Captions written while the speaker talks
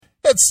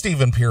It's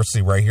Stephen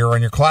Piercy right here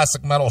on your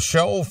Classic Metal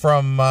Show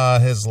from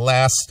his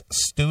last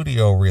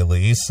studio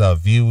release,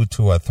 View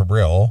to a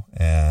Thrill.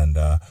 And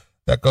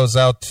that goes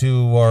out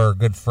to our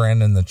good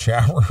friend in the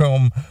chat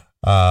room.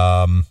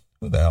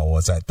 Who the hell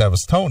was that? That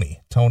was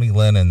Tony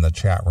Lynn in the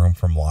chat room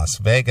from Las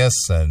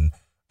Vegas. And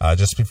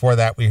just before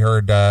that, we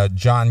heard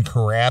John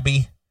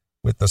Corabi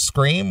with The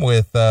Scream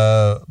with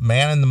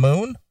Man in the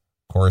Moon.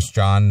 Of course,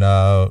 John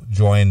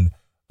joined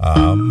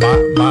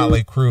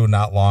Motley Crue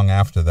not long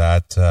after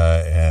that,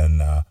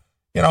 and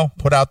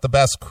put out the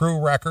best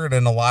Crue record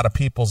in a lot of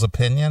people's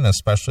opinion,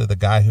 especially the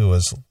guy who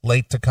was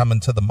late to coming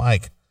to the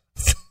mic.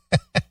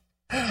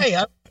 Hey,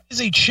 I'm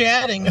busy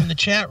chatting in the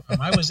chat room.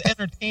 I was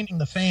entertaining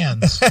the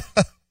fans.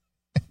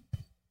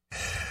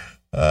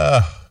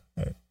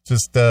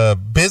 Just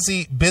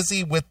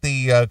busy with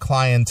the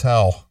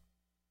clientele.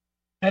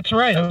 That's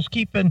right. I was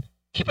keeping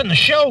the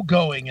show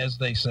going, as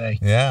they say.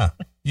 Yeah.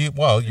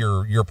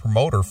 Your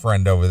promoter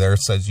friend over there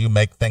says you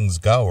make things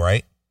go,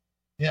 right?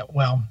 Yeah,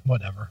 well,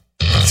 whatever.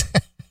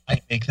 I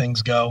make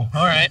things go.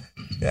 All right.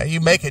 Yeah, you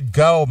make it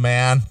go,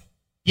 man.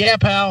 Yeah,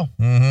 pal.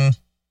 Mm-hmm.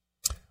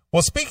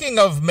 Well, speaking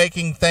of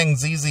making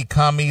things easy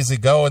come, easy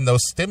go, and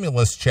those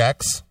stimulus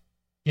checks.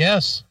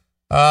 Yes.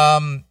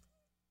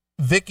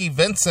 Vicky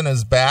Vincent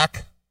is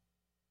back.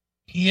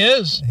 He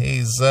is.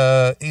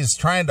 He's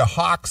trying to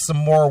hawk some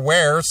more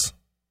wares.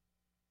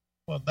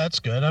 Well, that's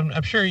good.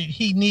 I'm sure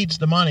he needs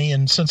the money,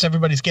 and since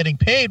everybody's getting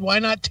paid, why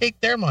not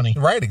take their money?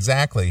 Right,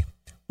 exactly.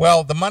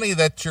 Well, the money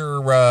that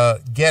you're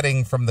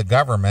getting from the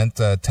government,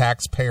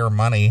 taxpayer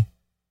money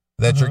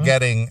that you're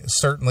getting,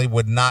 certainly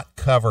would not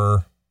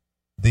cover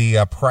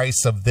the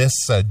price of this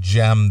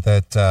gem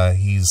that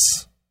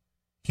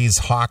he's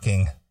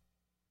hawking.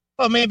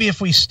 Well, maybe if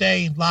we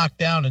stay locked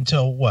down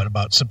until,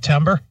 about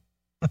September?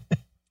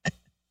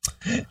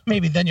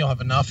 Maybe then you'll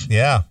have enough.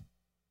 Yeah.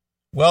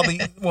 Well,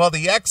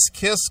 the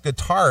ex-Kiss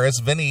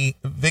guitarist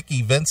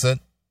Vicky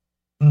Vincent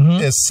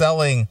is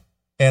selling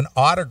an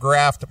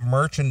autographed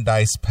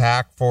merchandise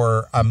pack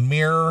for a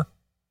mere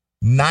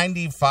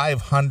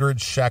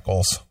 9,500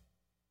 shekels.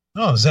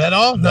 Oh, is that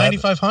all?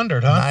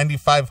 9,500, huh?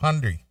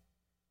 9,500.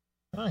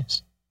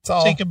 Nice. That's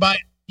all. So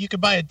you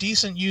could buy a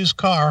decent used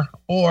car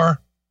or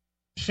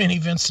Vinnie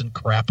Vincent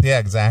crap. Yeah,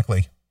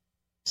 exactly.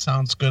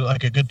 Sounds good,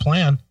 like a good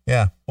plan.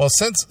 Yeah. Well,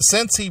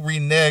 since he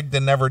reneged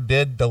and never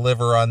did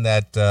deliver on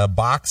that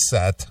box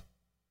set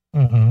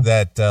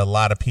that a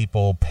lot of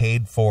people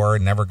paid for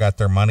and never got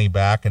their money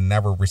back and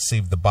never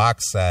received the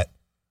box set,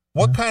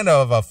 what kind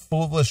of a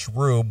foolish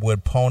rube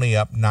would pony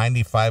up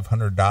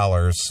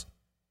 $9,500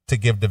 to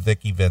give to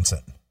Vicky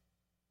Vincent?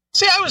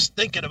 See, I was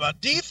thinking about,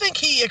 do you think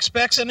he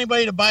expects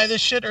anybody to buy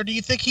this shit, or do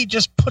you think he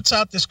just puts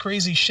out this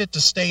crazy shit to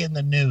stay in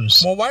the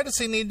news? Well, why does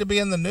he need to be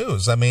in the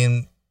news? I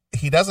mean,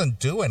 he doesn't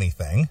do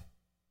anything.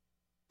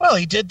 Well,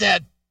 he did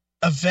that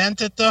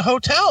event at the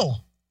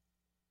hotel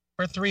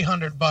for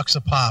 $300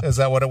 a pop. Is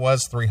that what it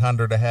was?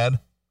 300 a head?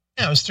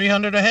 Yeah, it was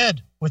 300 a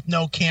head with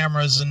no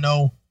cameras and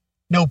no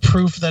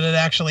proof that it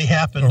actually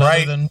happened,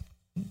 right, other than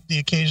the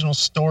occasional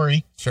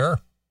story. Sure.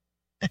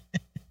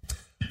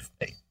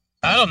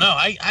 I don't know.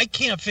 I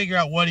can't figure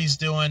out what he's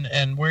doing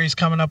and where he's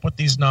coming up with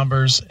these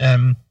numbers.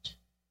 And,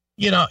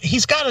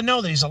 he's got to know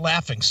that he's a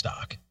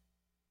laughingstock.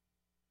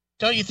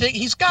 Don't you think?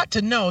 He's got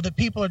to know that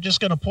people are just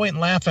going to point and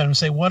laugh at him and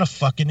say, what a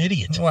fucking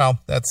idiot. Well,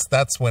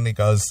 that's when he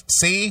goes,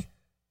 see,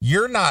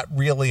 you're not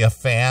really a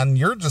fan.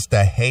 You're just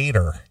a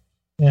hater.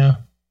 Yeah,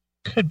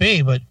 could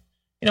be. But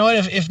you know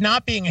what? If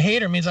not being a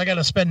hater means I got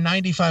to spend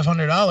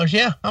 $9,500,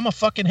 yeah, I'm a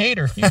fucking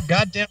hater. You're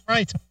goddamn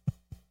right.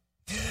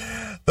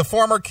 The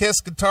former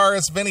Kiss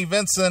guitarist Vinnie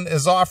Vincent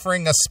is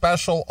offering a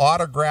special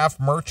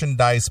autographed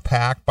merchandise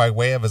pack by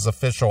way of his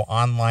official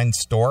online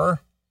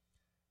store.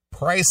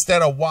 Priced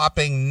at a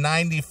whopping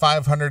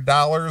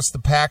 $9,500, the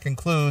pack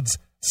includes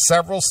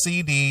several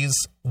CDs,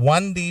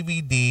 1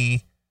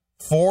 DVD,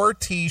 4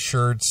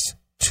 T-shirts,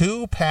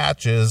 2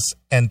 patches,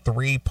 and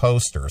 3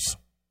 posters.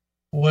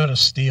 What a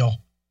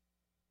steal.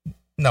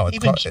 No,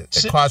 it costs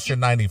you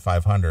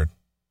 $9,500.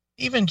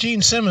 Even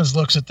Gene Simmons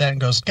looks at that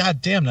and goes,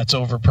 God damn, that's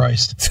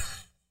overpriced.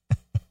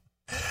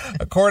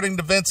 According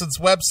to Vincent's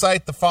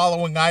website, the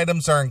following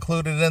items are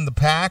included in the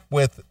pack,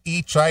 with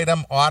each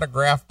item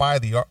autographed by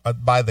the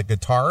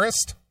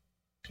guitarist.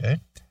 Okay.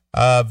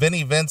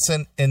 Vinnie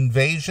Vincent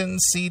Invasion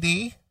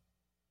CD.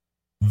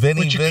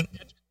 Wait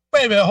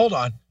a minute, hold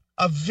on.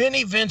 A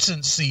Vinnie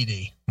Vincent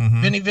CD.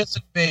 Vinnie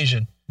Vincent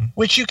Invasion,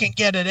 which you can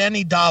get at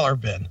any dollar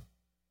bin.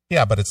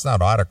 Yeah, but it's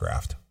not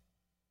autographed.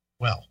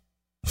 Well,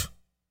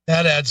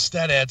 that adds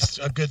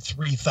a good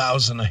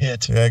 $3,000 a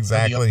hit. Yeah,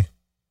 exactly.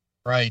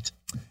 Right.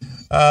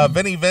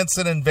 Vinnie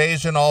Vincent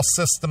Invasion All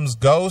Systems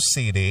Go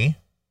CD.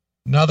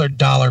 Another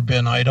dollar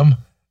bin item.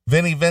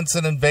 Vinnie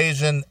Vincent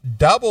Invasion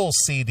Double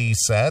CD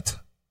Set.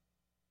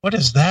 What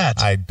is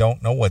that? I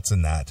don't know what's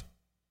in that.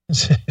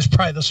 It's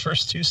probably those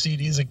first 2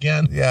 CDs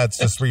again. Yeah, it's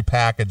just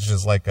repackaged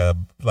as like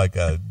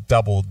a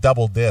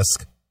double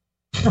disc.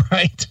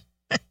 Right.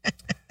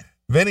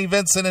 Vinnie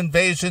Vincent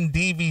Invasion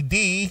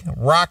DVD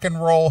Rock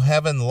and Roll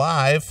Heaven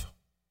Live.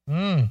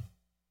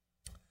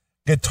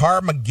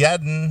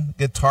 Guitarmageddon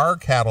guitar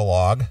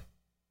catalog.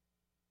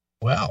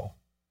 Well,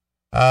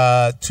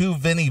 2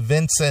 Vinnie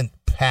Vincent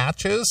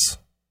patches.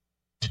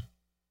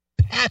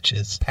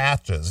 Patches,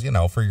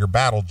 for your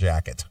battle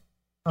jacket.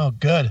 Oh,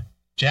 good.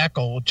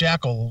 Jackal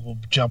will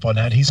jump on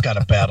that. He's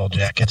got a battle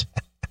jacket.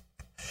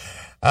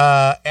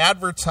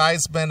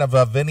 Advertisement of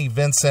a Vinnie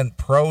Vincent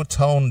Pro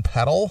Tone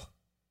pedal.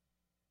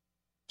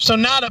 So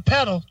not a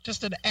pedal,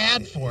 just an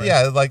ad for it.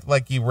 Yeah,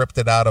 like you ripped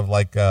it out of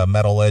like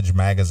Metal Edge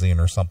magazine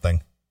or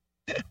something.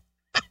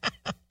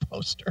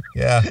 Poster.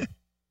 Yeah.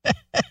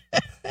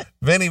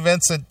 Vinnie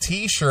Vincent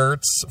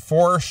t-shirts,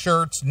 4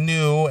 shirts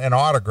new and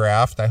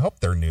autographed. I hope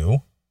they're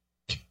new.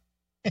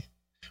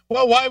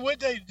 Well, why would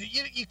they?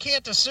 You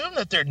can't assume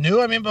that they're new.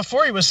 I mean,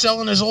 before he was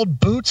selling his old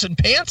boots and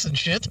pants and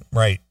shit.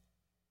 Right.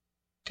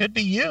 Could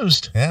be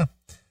used. Yeah.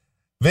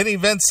 Vinnie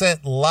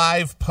Vincent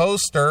live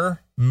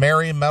poster,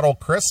 Merry Metal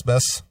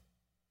Christmas.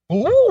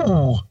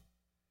 Ooh.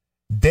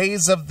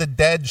 Days of the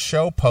Dead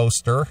show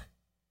poster.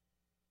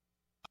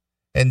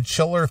 And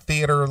Chiller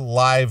Theater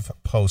live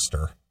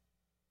poster.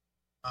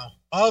 Oh,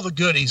 all the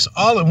goodies,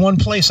 all in one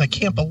place. I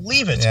can't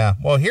believe it. Yeah.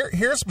 Well,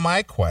 here's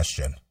my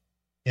question.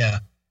 Yeah.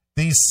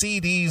 These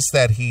CDs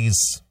that he's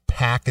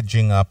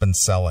packaging up and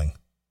selling.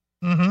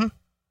 Mm-hmm.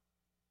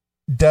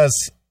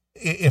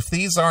 If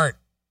these aren't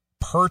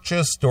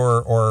purchased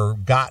or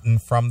gotten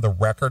from the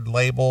record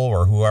label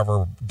or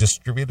whoever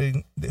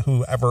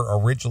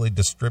originally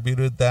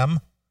distributed them,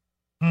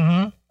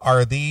 mm-hmm.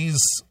 are these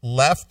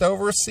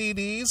leftover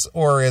CDs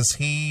or is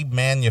he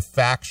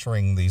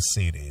manufacturing these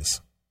CDs?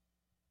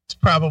 It's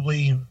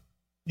probably,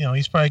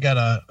 he's probably got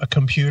a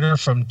computer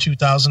from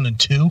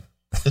 2002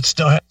 that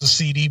still has a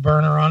CD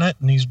burner on it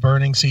and he's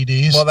burning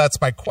CDs. Well, that's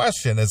my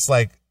question. It's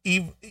like,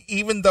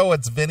 even though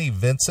it's Vinnie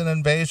Vincent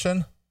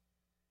Invasion,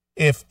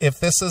 if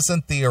this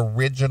isn't the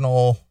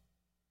original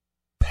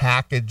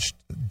packaged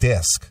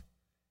disc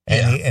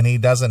and he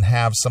doesn't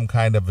have some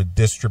kind of a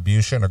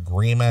distribution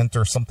agreement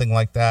or something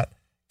like that,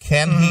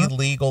 can he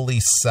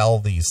legally sell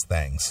these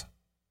things?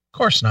 Of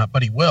course not,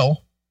 but he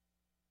will.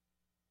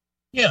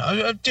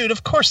 Yeah, dude,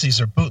 of course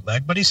these are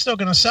bootleg, but he's still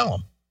going to sell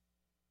them.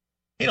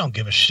 He don't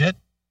give a shit.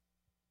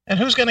 And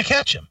who's going to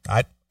catch him?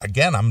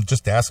 I'm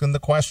just asking the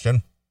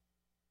question.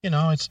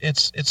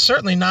 It's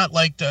certainly not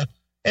like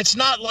it's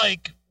not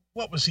like,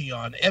 what was he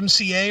on?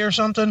 MCA or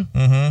something?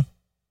 Mm-hmm.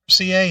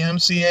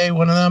 MCA,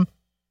 one of them.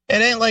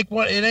 It ain't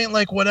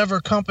like whatever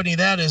company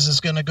that is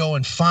going to go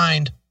and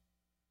find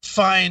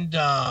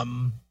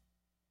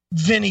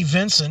Vinnie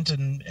Vincent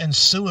and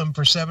sue him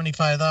for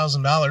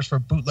 $75,000 for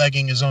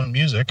bootlegging his own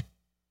music.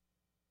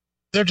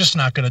 They're just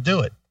not going to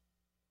do it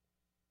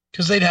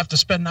because they'd have to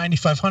spend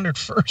 $9,500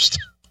 first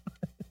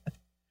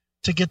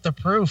to get the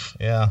proof.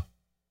 Yeah.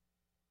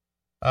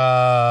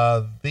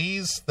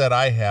 These that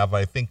I have,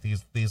 I think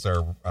these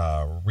are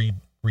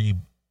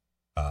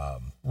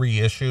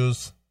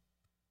reissues.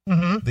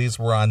 Mm-hmm. These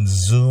were on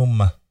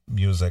Zoom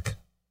Music.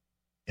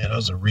 Yeah,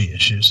 those are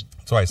reissues.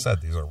 That's why I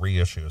said these are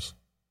reissues.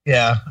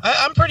 Yeah,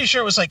 I'm pretty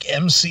sure it was like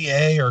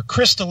MCA or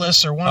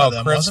Chrysalis or one of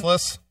them.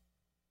 Chrysalis?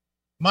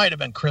 Might have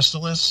been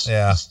Chrysalis.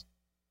 Yeah.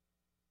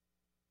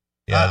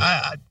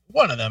 Yeah.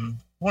 One of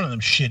them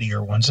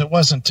shittier ones. It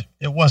wasn't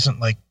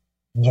like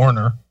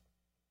Warner.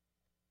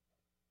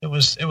 It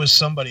was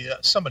somebody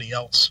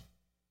else.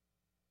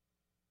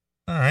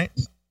 All right.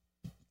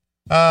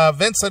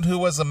 Vincent, who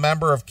was a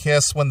member of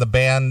KISS when the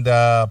band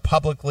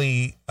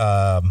publicly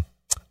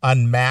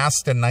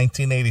unmasked in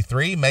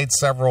 1983, made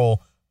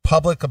several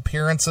public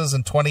appearances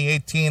in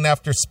 2018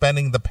 after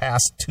spending the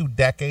past 2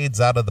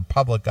 decades out of the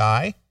public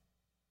eye.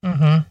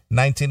 Mm-hmm.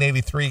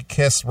 1983,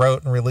 KISS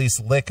wrote and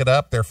released Lick It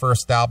Up, their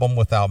first album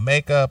without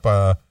makeup,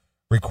 a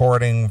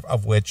recording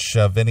of which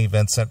Vinnie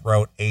Vincent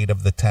wrote 8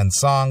 of the 10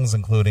 songs,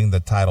 including the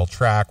title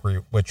track,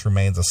 which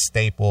remains a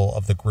staple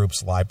of the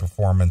group's live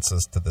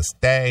performances to this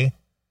day.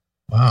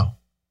 Wow.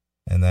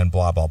 And then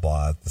blah, blah,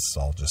 blah. This is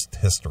all just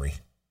history.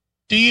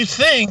 Do you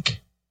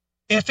think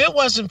if it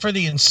wasn't for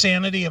the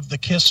insanity of the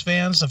KISS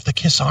fans, of the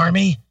KISS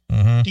Army,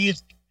 mm-hmm. do you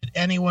think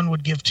anyone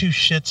would give 2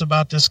 shits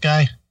about this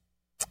guy?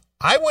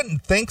 I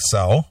wouldn't think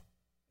so,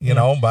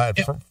 but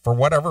for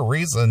whatever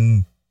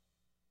reason,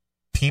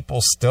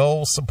 people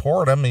still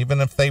support him,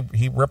 even if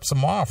he rips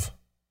them off.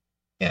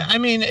 Yeah, I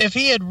mean, if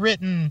he had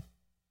written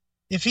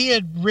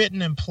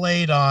and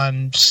played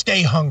on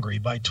 "Stay Hungry"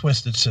 by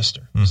Twisted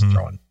Sister, just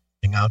throwing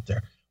thing out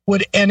there,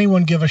 would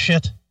anyone give a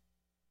shit?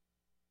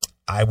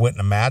 I wouldn't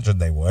imagine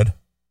they would.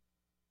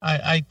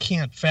 I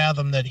can't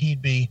fathom that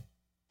he'd be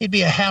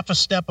a half a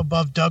step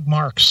above Doug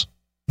Marks.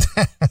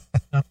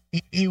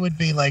 He would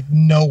be like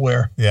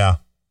nowhere. Yeah.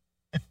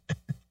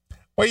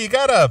 Well, you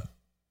gotta,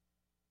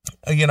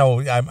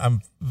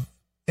 I'm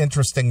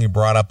interesting you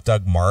brought up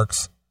Doug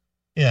Marks.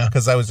 Yeah.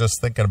 Because I was just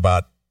thinking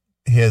about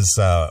his,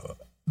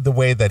 the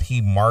way that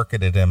he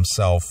marketed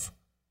himself,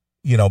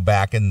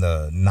 back in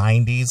the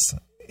 90s,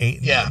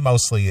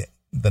 mostly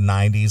the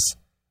 90s,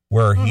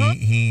 where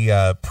he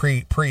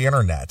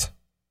pre-internet.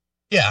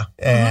 Yeah.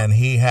 And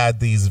he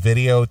had these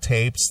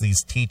videotapes,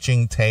 these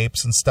teaching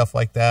tapes and stuff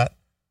like that.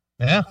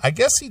 Yeah. I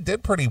guess he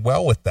did pretty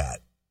well with that.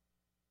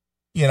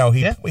 You know,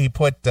 he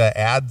put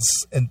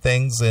ads and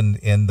things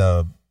in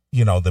the,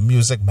 you know, the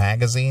music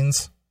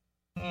magazines,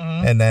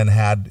 and then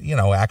had, you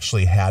know,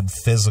 actually had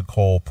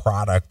physical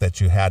product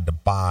that you had to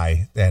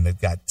buy, and it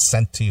got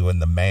sent to you in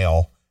the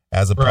mail,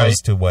 as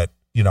opposed to what,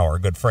 you know, our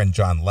good friend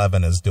John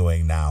Levin is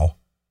doing now,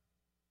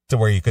 to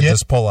where you could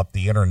just pull up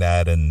the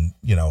internet and,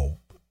 you know,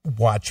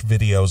 watch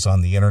videos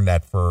on the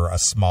internet for a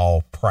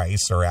small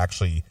price, or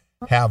actually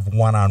have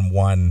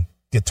one-on-one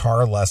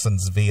guitar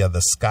lessons via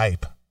the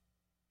Skype.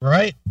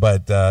 Right.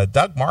 But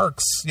Doug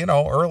Marks, you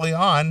know, early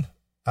on,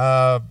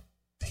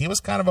 he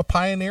was kind of a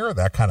pioneer of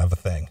that kind of a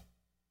thing.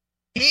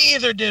 He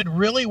either did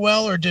really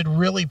well or did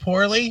really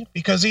poorly,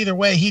 because either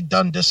way, he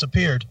done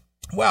disappeared.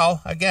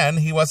 Well, again,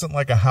 he wasn't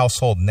like a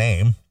household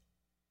name.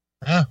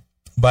 Yeah.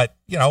 But,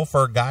 you know,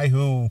 for a guy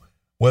who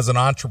was an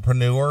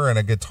entrepreneur and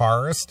a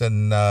guitarist,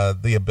 and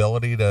the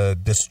ability to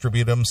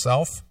distribute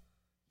himself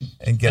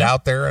and get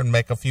out there and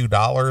make a few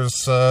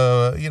dollars,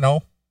 you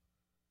know,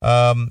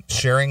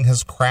 sharing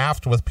his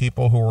craft with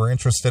people who were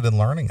interested in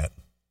learning it.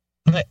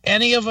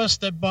 Any of us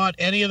that bought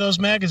any of those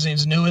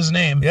magazines knew his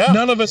name. Yeah.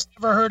 None of us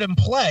ever heard him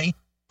play,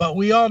 but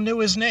we all knew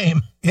his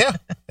name. Yeah.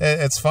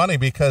 It's funny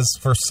because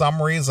for some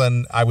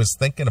reason I was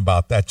thinking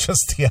about that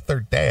just the other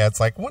day. It's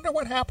like, wonder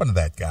what happened to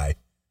that guy.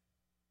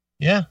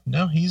 Yeah.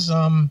 No, he's,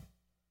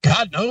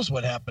 God knows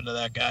what happened to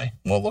that guy.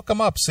 Well, look him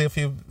up. See if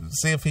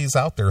he's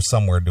out there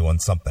somewhere doing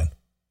something.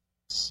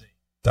 Let's see.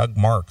 Doug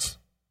Marks.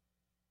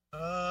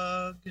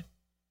 Doug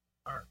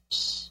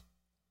Marks.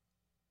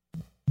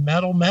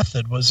 Metal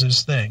Method was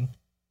his thing.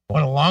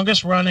 One of the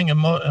longest running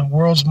and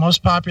world's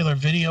most popular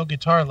video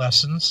guitar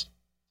lessons.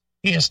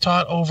 He has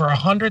taught over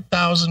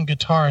 100,000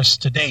 guitarists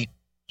to date.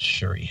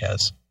 Sure he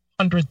has.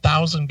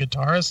 100,000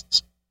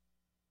 guitarists.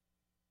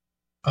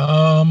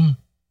 Yeah,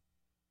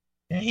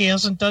 he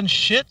hasn't done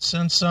shit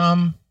since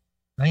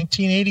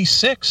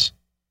 1986.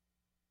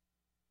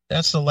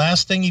 That's the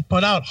last thing he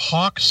put out.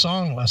 Hawk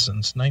Song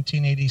Lessons,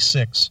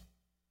 1986.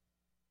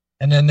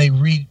 And then they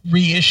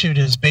reissued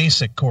his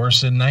basic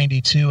course in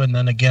 92 and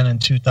then again in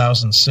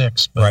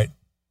 2006. But right.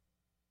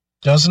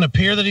 Doesn't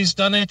appear that he's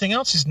done anything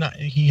else.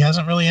 He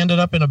hasn't really ended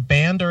up in a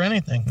band or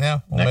anything.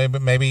 Yeah. Well,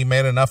 maybe he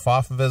made enough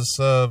off of his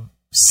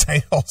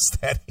sales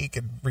that he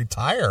could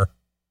retire.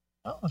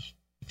 Well,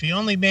 if he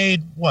only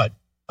made what,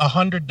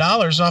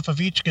 $100 off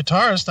of each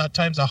guitarist, that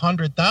times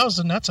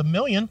 100,000, that's $1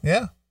 million.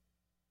 Yeah.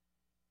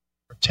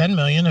 Or 10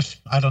 million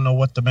if I don't know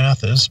what the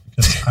math is,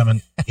 because I'm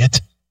an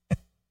idiot.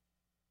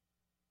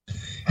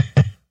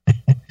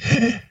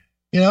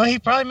 You know, he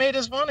probably made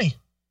his money.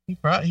 He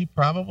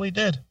probably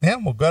did. Yeah,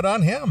 well, good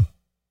on him.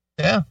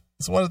 Yeah.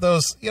 It's one of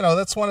those, you know,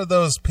 that's one of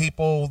those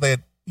people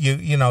that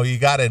you know, you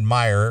got to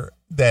admire,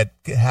 that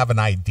have an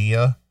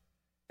idea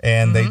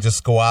and they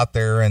just go out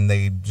there and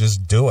they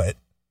just do it.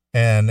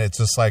 And it's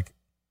just like,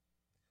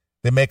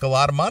 they make a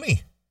lot of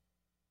money.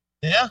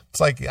 Yeah. It's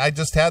like, I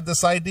just had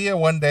this idea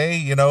one day,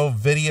 you know,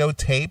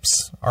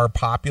 videotapes are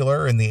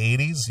popular in the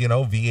 80s, you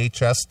know,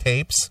 VHS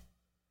tapes.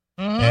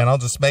 And I'll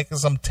just make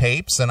some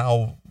tapes and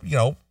I'll, you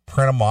know,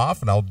 print them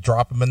off and I'll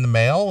drop them in the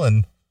mail,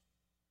 and,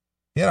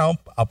 you know,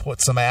 I'll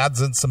put some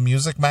ads in some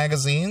music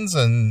magazines,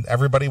 and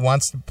everybody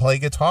wants to play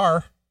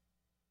guitar.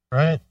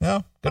 Right.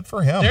 Yeah. Good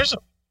for him.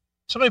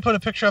 Somebody put a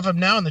picture of him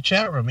now in the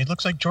chat room. He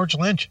looks like George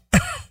Lynch.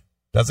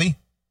 Does he?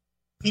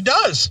 He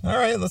does. All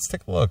right. Let's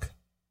take a look.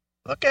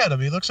 Look at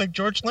him. He looks like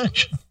George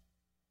Lynch.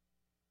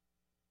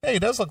 Yeah, he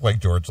does look like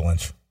George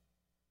Lynch.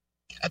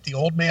 Got the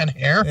old man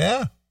hair.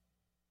 Yeah.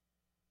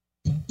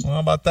 Well, how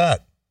about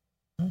that?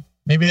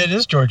 Maybe that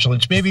is George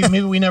Lynch. Maybe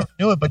we never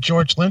knew it, but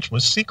George Lynch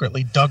was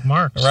secretly Doug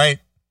Marks. Right.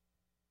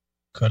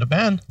 Could have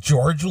been.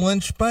 George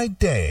Lynch by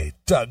day,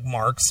 Doug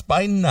Marks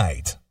by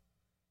night.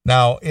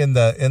 Now, in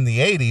the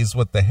 80s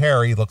with the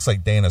hair, he looks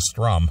like Dana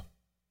Strum.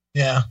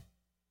 Yeah.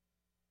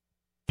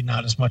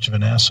 Not as much of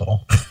an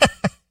asshole.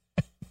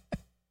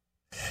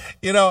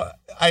 You know,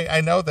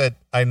 I know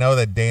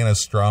that Dana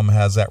Strum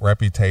has that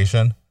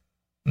reputation.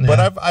 Yeah.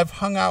 But I've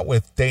hung out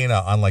with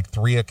Dana on like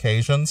 3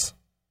 occasions,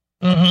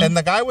 and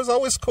the guy was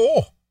always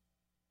cool.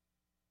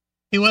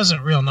 He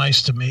wasn't real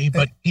nice to me,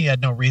 but he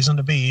had no reason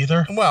to be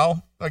either.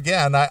 Well,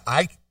 again,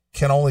 I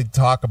can only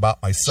talk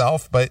about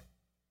myself, but,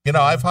 you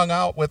know, I've hung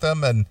out with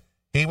him, and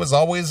he was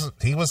always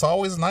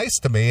nice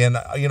to me, and,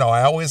 you know,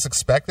 I always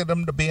expected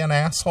him to be an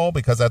asshole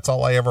because that's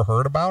all I ever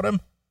heard about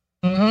him.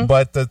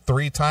 But the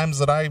 3 times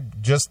that I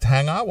just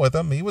hang out with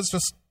him, he was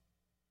just,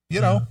 you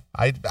know,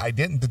 I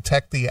didn't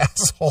detect the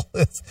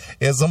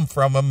assholeism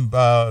from him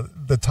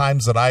the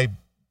times that I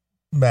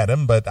met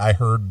him, but I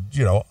heard,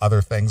 you know,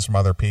 other things from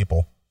other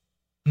people.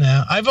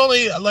 Yeah, I'm not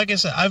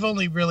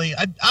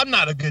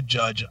a good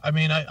judge. I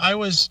mean, I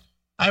was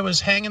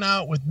hanging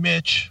out with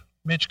Mitch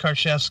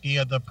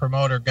Karszewski, the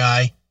promoter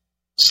guy.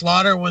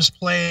 Slaughter was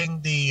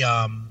playing the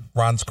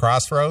Ron's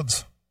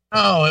Crossroads.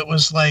 Oh, it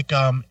was like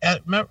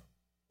what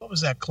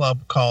was that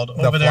club called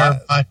over there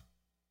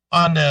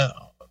on the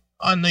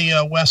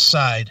west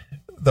side?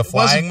 The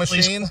Flying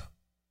Machine?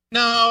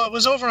 No, it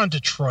was over on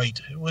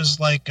Detroit. It was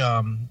like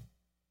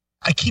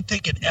I keep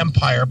thinking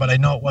Empire, but I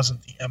know it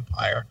wasn't the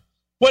Empire.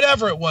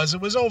 Whatever it was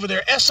over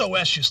there.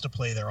 SOS used to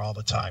play there all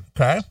the time.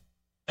 Okay.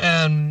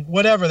 And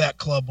whatever that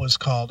club was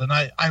called. And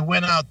I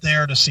went out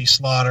there to see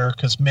Slaughter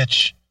because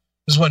this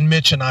is when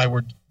Mitch and I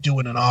were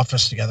doing an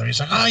office together. He's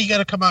like, you got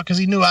to come out, because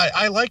he knew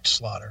I liked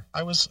Slaughter.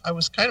 I was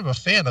kind of a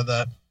fan of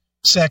the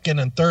second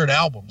and third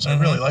albums. I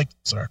really liked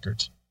those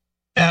records.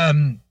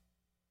 And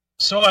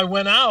so I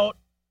went out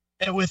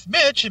with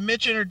Mitch, and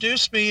Mitch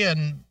introduced me,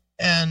 and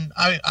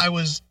I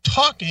was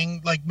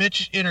talking like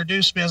Mitch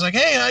introduced me. I was like,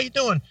 hey, how you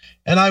doing?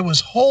 And I was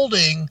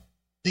holding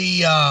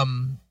the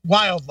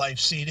Wildlife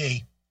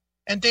CD.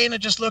 And Dana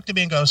just looked at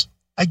me and goes,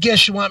 I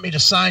guess you want me to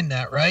sign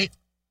that, right?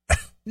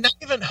 Not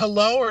even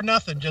hello or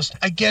nothing. Just,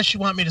 I guess you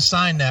want me to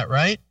sign that,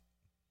 right?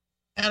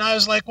 And I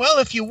was like, well,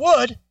 if you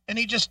would. And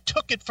he just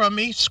took it from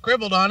me,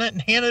 scribbled on it,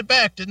 and handed it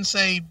back. Didn't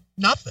say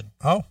nothing.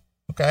 Oh,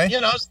 okay.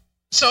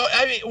 So,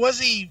 I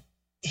mean,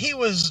 he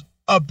was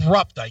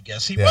abrupt, I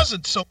guess. He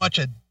wasn't so much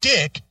a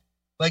dick.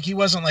 Like, he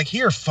wasn't like,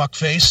 here,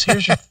 fuckface,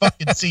 here's your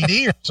fucking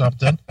CD or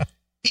something.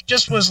 He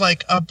just was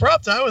like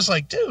abrupt. I was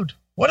like, dude,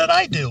 what did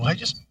I do? I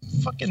just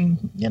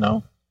fucking,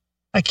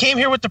 I came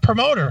here with the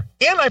promoter,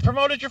 and I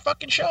promoted your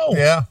fucking show.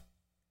 Yeah.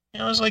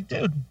 I was like,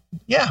 dude,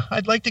 yeah,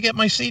 I'd like to get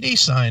my CD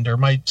signed, or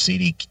my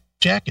CD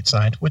jacket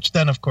signed, which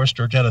then, of course,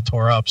 Georgetta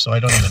tore up, so I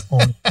don't even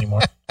own it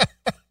anymore.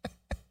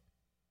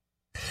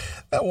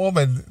 That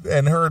woman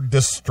and her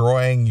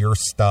destroying your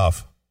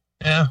stuff.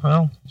 Yeah,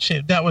 well,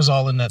 that was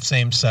all in that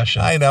same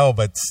session. I know,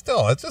 but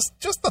still, it's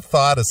just the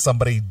thought of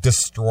somebody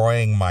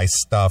destroying my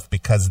stuff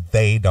because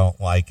they don't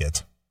like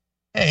it.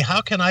 Hey,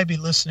 how can I be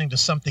listening to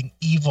something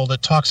evil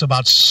that talks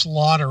about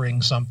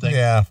slaughtering something?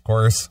 Yeah, of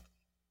course.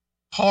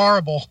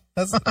 Horrible.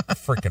 That's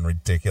freaking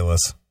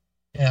ridiculous.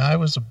 Yeah, I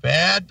was a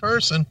bad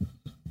person.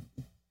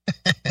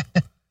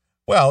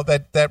 Well,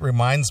 that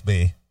reminds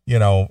me,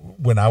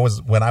 when I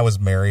was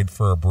married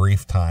for a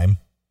brief time,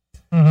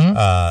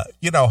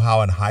 you know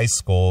how in high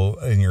school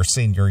in your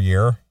senior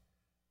year,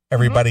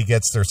 everybody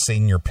gets their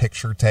senior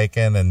picture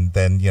taken, and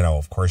then,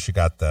 of course you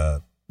got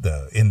the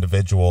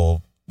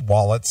individual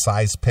wallet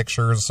size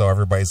pictures, so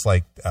everybody's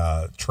like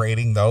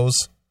trading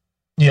those.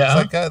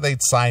 Yeah, it's like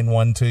they'd sign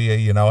one to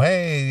you,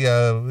 hey,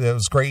 it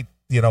was great,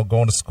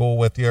 going to school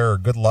with you, or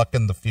good luck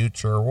in the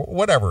future,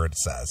 whatever it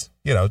says.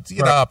 You know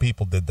how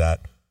people did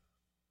that.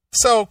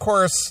 So of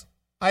course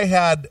I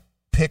had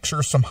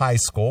pictures from high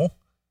school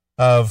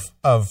of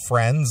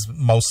friends,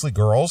 mostly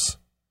girls,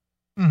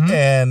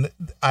 and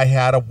I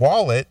had a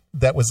wallet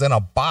that was in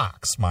a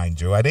box, mind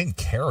you. I didn't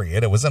carry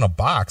it; it was in a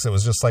box. It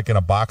was just like in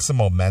a box of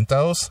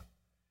mementos.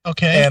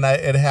 Okay. And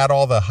it had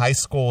all the high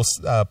school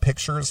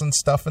pictures and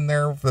stuff in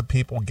there that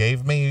people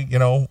gave me,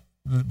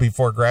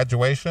 before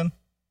graduation.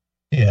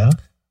 Yeah.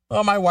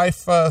 Well, my wife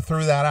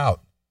threw that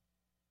out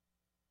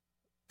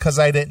because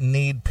I didn't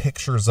need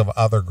pictures of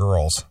other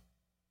girls.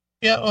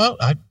 Yeah. Well,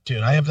 I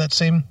have that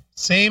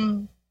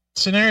same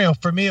scenario.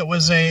 For me, it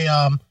was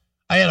I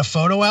had a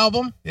photo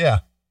album. Yeah.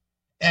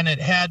 And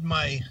it had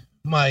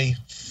my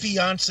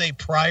fiance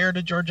prior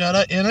to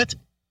Georgetta in it,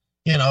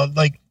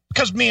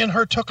 because me and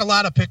her took a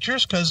lot of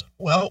pictures because,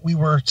 well, we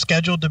were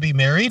scheduled to be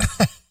married.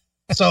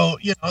 So,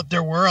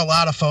 there were a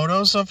lot of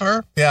photos of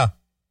her. Yeah.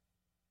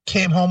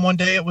 Came home one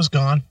day, it was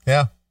gone.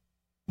 Yeah. It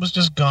was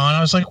just gone.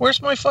 I was like,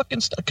 where's my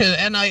fucking stuff?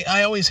 And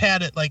I always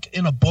had it like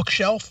in a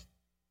bookshelf.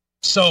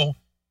 So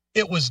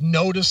it was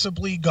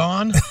noticeably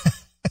gone.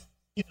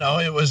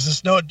 It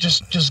was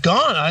just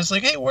gone. I was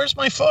like, hey, where's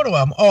my photo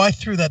album? Oh, I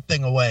threw that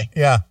thing away.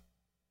 Yeah.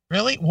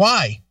 Really?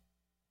 Why?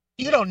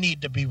 You don't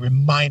need to be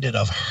reminded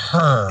of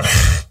her.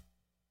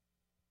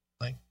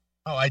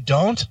 Oh, I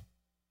don't?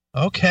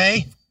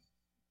 Okay.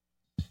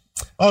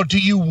 Oh, do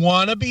you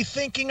want to be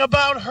thinking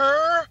about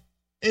her?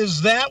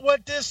 Is that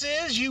what this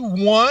is? You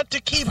want to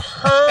keep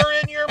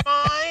her in your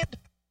mind?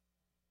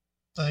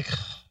 It's like,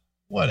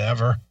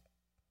 whatever.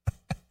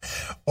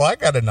 Well, I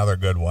got another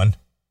good one.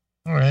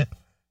 All right.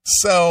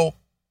 So,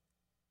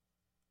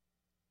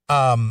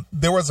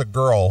 there was a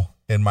girl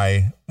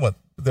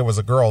there was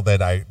a girl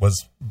that I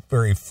was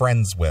very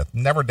friends with.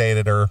 Never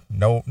dated her.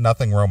 No,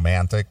 nothing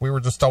romantic. We were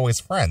just always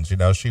friends.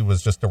 She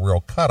was just a real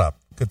cut up,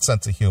 good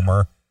sense of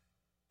humor.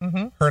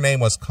 Mm-hmm. Her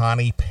name was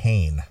Connie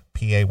Payne,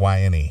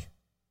 Payne.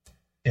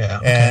 Yeah.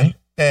 Okay.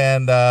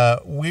 And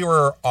we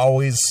were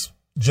always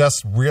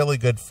just really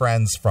good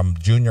friends from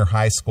junior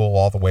high school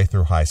all the way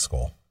through high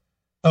school.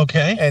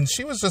 Okay. And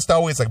she was just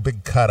always a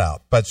big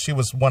cutout, but she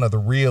was one of the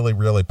really,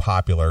 really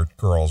popular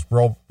girls,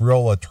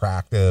 real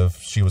attractive.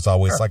 She was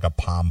always like a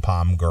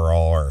pom-pom girl,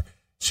 or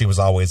she was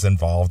always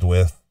involved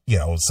with,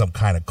 some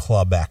kind of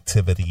club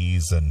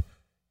activities. And,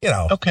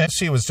 okay.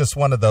 She was just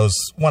one of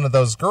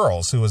those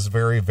girls who was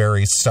very,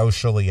 very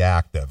socially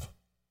active.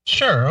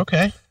 Sure.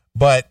 Okay.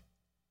 But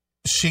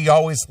she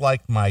always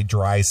liked my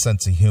dry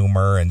sense of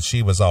humor, and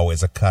she was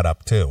always a cut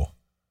up too.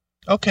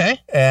 Okay.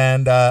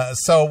 And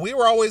so we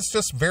were always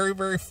just very,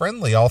 very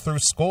friendly all through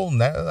school.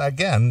 And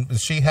again,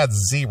 she had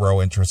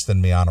zero interest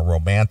in me on a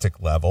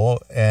romantic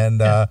level. And,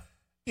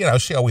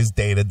 she always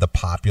dated the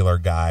popular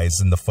guys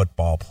and the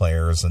football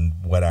players and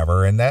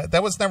whatever. And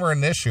that was never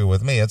an issue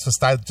with me. It's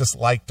just, I just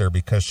liked her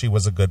because she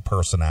was a good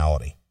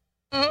personality.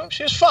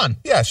 She was fun.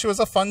 Yeah, she was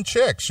a fun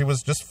chick. She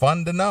was just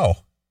fun to know.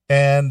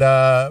 And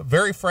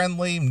very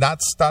friendly,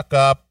 not stuck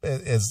up,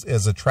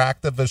 as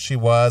attractive as she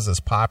was, as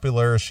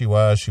popular as she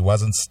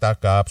wasn't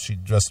stuck up. She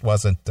just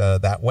wasn't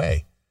that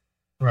way.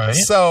 Right.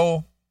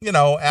 So,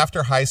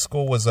 after high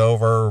school was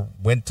over,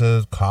 went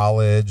to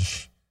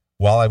college.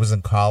 While I was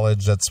in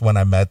college, that's when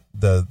I met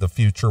the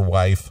future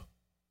wife.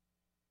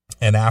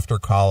 And after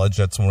college,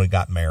 that's when we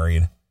got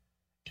married.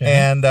 Okay.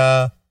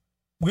 And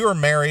we were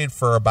married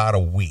for about a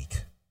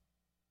week.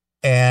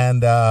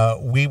 And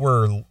we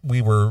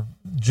were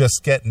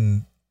just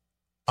getting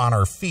on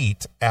our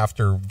feet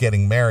after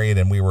getting married,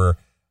 and we were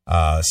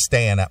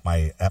staying at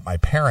my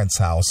parents'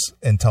 house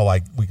until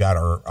we got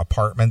our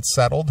apartment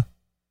settled.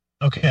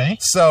 Okay.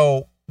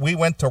 So we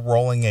went to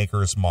Rolling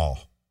Acres Mall.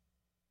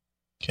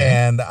 Okay.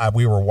 And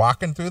we were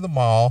walking through the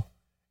mall,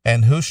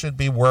 and who should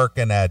be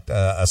working at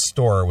a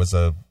store?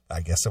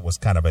 I guess it was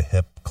kind of a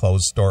hip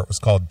clothes store. It was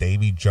called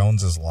Davy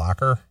Jones's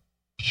Locker.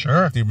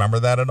 Sure. Do you remember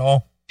that at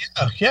all?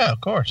 Yeah,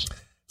 of course.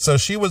 So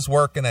she was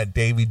working at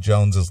Davy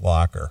Jones's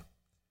Locker.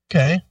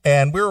 Okay.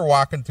 And we were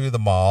walking through the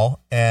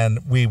mall, and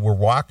we were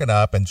walking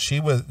up, and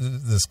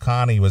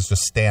Connie was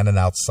just standing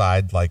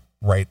outside, like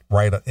right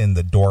in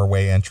the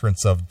doorway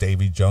entrance of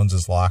Davy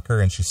Jones's Locker.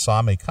 And she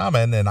saw me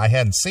coming, and I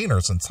hadn't seen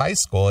her since high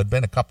school. It had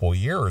been a couple of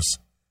years.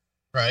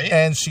 Right.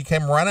 And she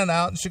came running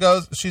out, and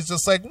she's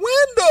just like,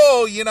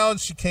 Wendell, and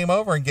she came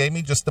over and gave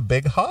me just a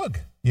big hug.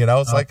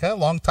 It's like a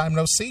long time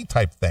no see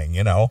type thing,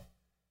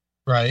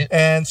 Right.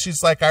 And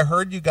she's like, I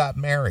heard you got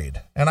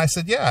married. And I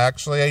said, yeah,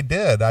 actually I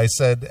did. I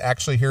said,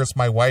 actually, here's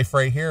my wife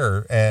right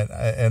here. And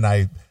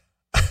I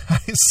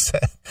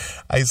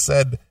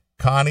said,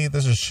 Connie,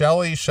 this is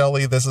Shelly.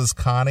 Shelly, this is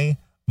Connie.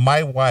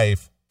 My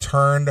wife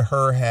turned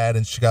her head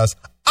and she goes,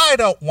 I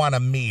don't want to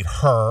meet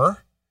her.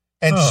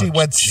 And she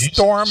went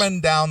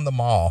storming down the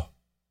mall.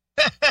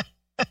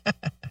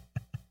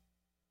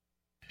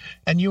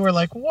 And you were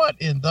like, what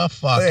in the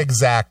fuck?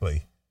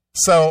 Exactly.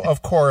 So,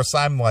 of course,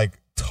 I'm like,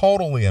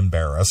 totally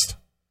embarrassed.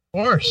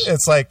 Of course.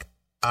 It's like,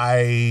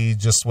 I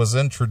just was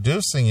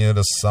introducing you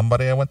to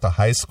somebody I went to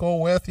high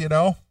school with,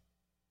 Yeah.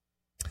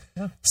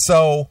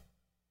 So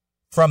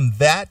from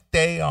that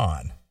day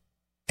on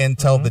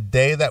until the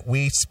day that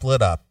we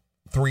split up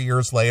 3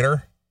 years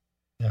later,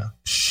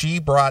 she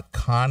brought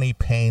Connie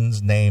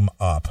Payne's name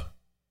up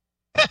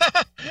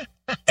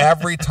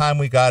every time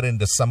we got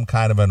into some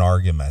kind of an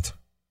argument.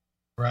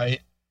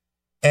 Right.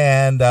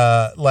 And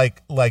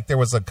like there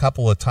was a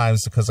couple of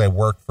times because I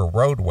worked for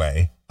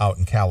Roadway out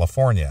in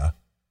California.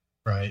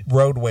 Right.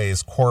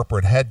 Roadway's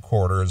corporate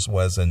headquarters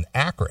was in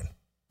Akron,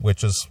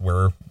 which is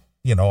where,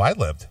 I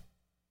lived,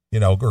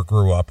 or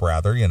grew up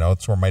rather,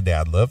 it's where my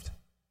dad lived,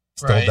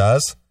 still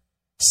does.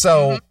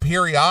 So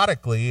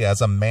periodically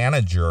as a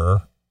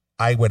manager,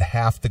 I would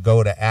have to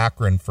go to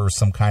Akron for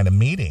some kind of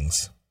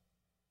meetings.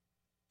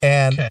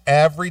 And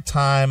every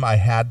time I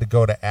had to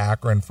go to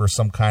Akron for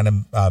some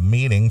kind of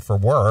meeting for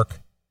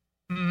work,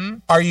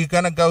 are you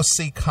going to go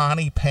see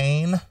Connie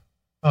Payne?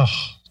 Oh,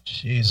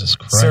 Jesus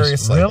Christ.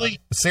 Seriously. Really?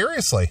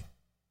 Seriously.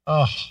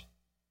 Oh,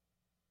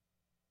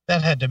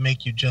 that had to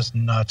make you just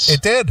nuts.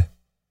 It did.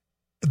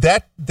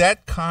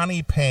 That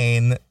Connie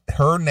Payne,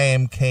 her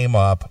name came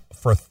up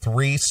for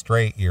 3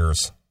 straight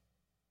years.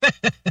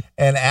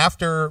 And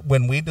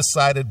when we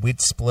decided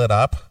we'd split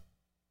up,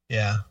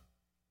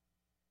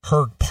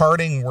 her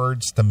parting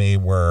words to me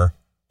were,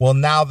 well,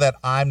 now that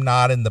I'm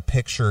not in the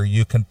picture,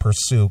 you can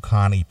pursue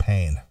Connie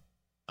Payne.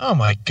 Oh,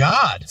 my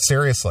God.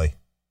 Seriously.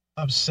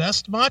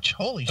 Obsessed much?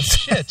 Holy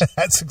shit.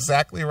 That's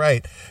exactly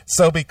right.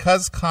 So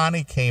because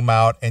Connie came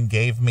out and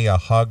gave me a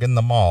hug in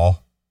the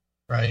mall,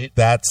 right,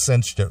 that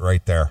cinched it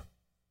right there.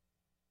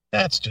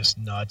 That's just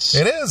nuts.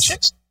 It is.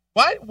 Chicks,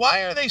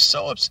 why are they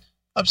so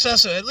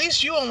obsessive? At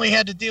least you only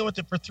had to deal with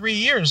it for 3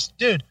 years.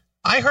 Dude,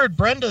 I heard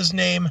Brenda's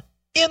name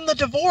in the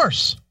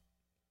divorce.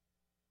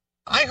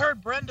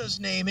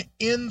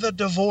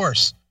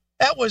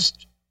 That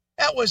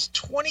was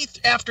 20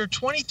 after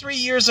 23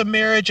 years of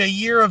marriage, a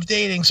year of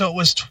dating. So it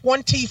was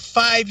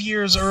 25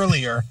 years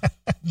earlier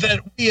that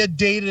we had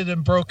dated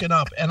and broken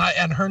up,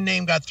 and her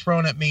name got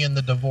thrown at me in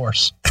the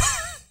divorce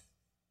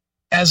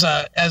as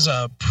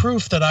a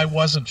proof that I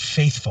wasn't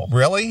faithful.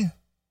 Really?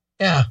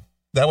 Yeah.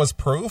 That was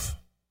proof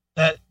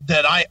that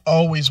I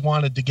always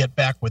wanted to get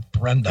back with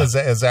Brenda. Is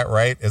that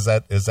right? Is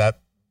that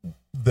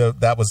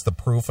that was the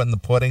proof in the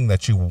pudding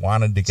that you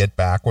wanted to get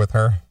back with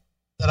her?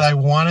 That I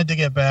wanted to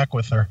get back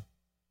with her.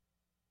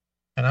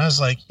 And I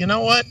was like, you know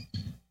what?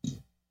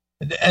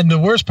 And the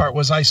worst part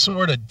was I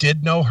sort of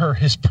did know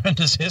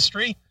Brenda's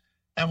history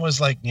and was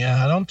like,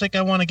 yeah, I don't think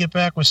I want to get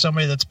back with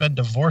somebody that's been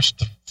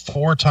divorced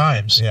 4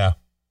 times. Yeah.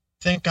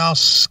 Think I'll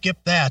skip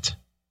that.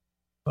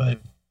 But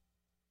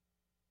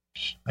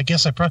I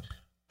guess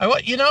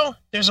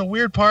there's a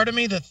weird part of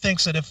me that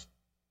thinks that if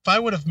I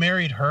would have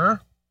married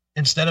her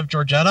instead of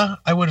Georgetta,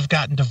 I would have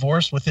gotten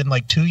divorced within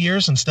like 2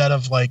 years instead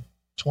of like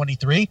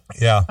 23.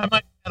 Yeah.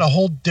 had a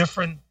whole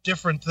different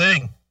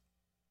thing,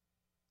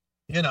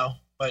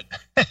 but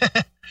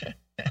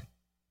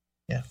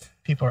yeah,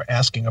 people are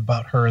asking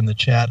about her in the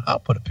chat. I'll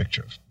put a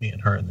picture of me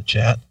and her in the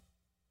chat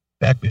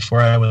back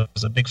before I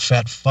was a big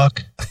fat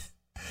fuck.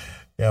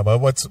 Yeah, but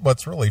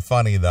what's really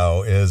funny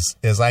though is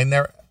I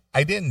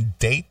didn't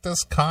date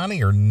this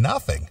Connie or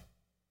nothing.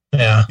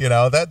 Yeah.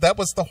 That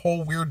was the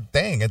whole weird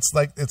thing.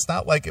 It's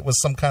not like it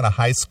was some kind of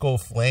high school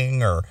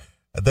fling or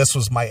this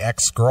was my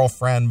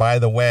ex-girlfriend, by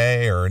the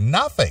way, or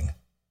nothing.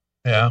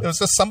 Yeah. It was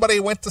just somebody I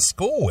went to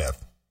school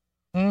with.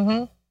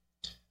 Mm-hmm.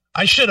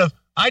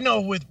 I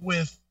know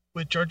with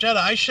Georgetta,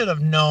 I should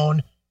have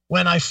known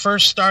when I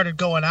first started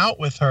going out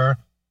with her,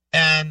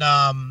 and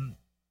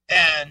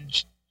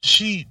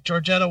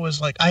Georgetta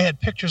was like, I had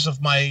pictures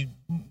of my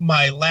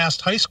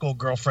last high school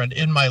girlfriend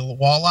in my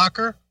wall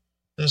locker,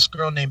 this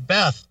girl named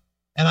Beth,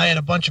 and I had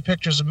a bunch of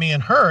pictures of me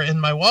and her in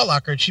my wall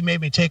locker, and she made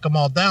me take them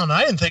all down. And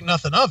I didn't think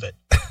nothing of it.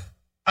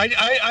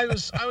 I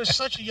was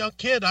such a young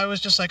kid. I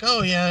was just like,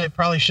 oh yeah, I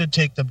probably should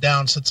take them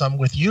down since I'm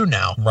with you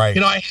now. Right.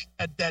 I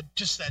had that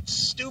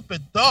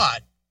stupid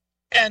thought,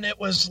 and it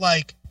was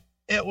like,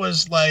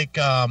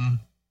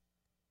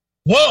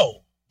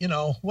 whoa,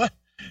 what?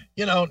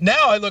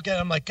 Now I look at it,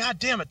 I'm like, God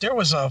damn it, there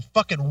was a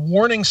fucking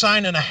warning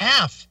sign and a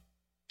half.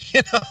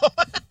 It's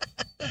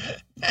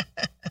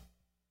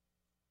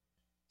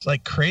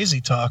like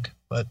crazy talk,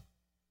 but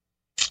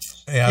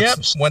yeah, yep,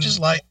 just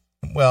like.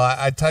 Well,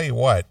 I tell you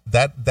what,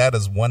 that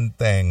is one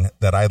thing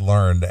that I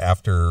learned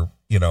after,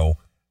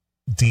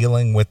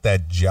 dealing with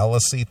that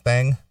jealousy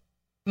thing.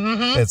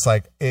 Mm-hmm. It's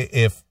like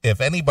if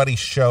anybody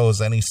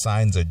shows any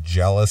signs of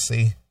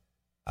jealousy,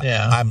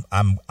 yeah,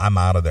 I'm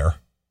out of there.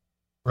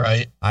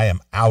 Right. I am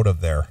out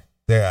of there.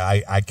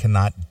 I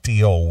cannot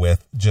deal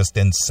with just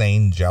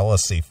insane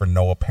jealousy for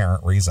no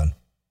apparent reason.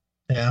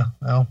 Yeah.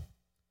 Well,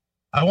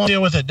 I won't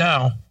deal with it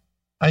now.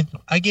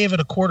 I gave it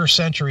a quarter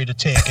century to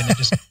take, and it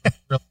just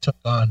really took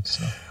on.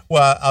 So.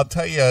 Well, I'll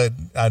tell you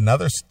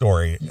another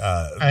story,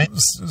 right.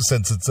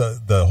 Since it's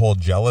the whole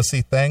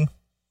jealousy thing.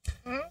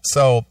 Mm-hmm.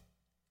 So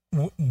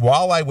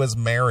while I was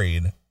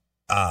married,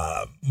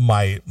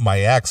 my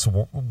ex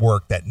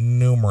worked at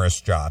numerous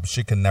jobs.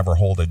 She could never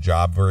hold a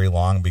job very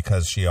long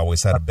because she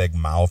always had a big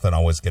mouth and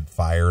always get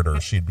fired,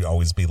 or she'd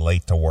always be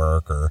late to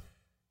work, or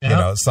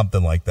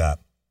something like that.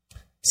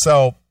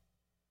 So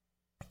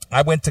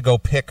I went to go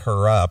pick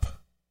her up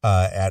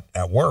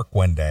at work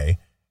one day,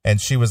 and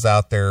she was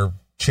out there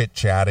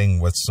chit-chatting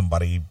with some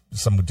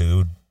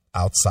dude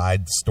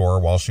outside the store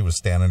while she was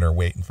standing there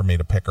waiting for me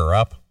to pick her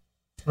up.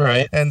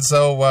 Right. And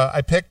so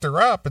I picked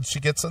her up, and she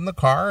gets in the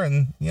car,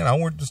 and,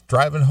 we're just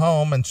driving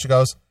home, and she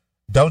goes,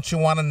 "Don't you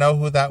want to know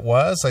who that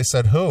was?" I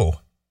said, "Who?"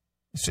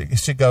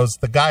 She goes,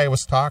 "The guy I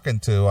was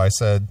talking to." I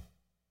said,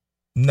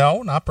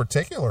 "No, not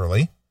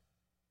particularly."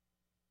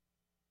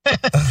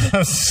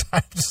 I'm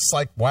just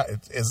like, what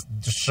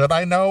should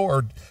I know,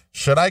 or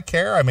should I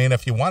care? I mean,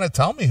 if you want to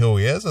tell me who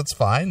he is, it's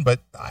fine. But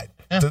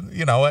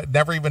it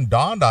never even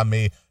dawned on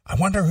me. I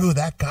wonder who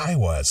that guy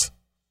was.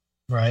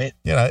 Right.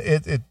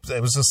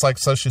 It was just like,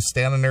 so she's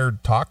standing there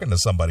talking to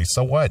somebody.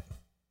 So what?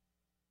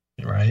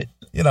 Right.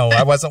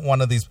 I wasn't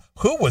one of these.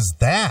 Who was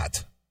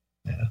that?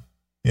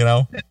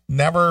 Yeah.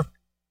 Never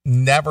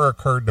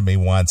occurred to me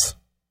once.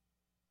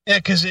 Yeah,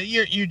 because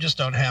you just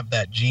don't have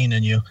that gene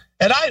in you.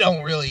 And I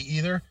don't really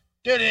either.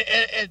 Dude,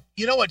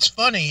 what's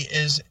funny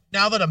is,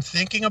 now that I'm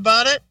thinking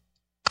about it,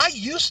 I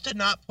used to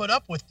not put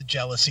up with the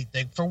jealousy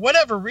thing. For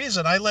whatever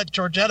reason, I let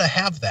Georgetta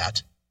have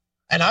that.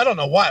 And I don't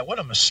know why. What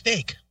a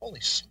mistake.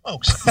 Holy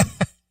smokes.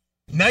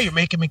 Now you're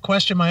making me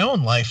question my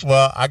own life.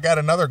 Well, I got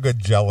another good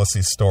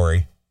jealousy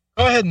story.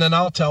 Go ahead, and then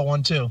I'll tell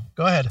one too.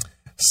 Go ahead.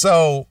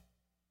 So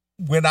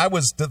when I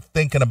was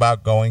thinking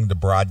about going to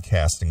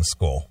broadcasting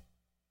school,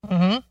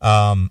 mm-hmm.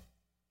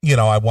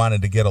 I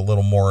wanted to get a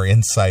little more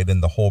insight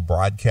in the whole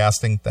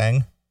broadcasting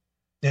thing.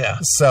 Yeah.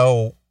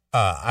 So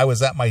I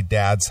was at my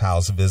dad's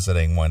house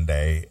visiting one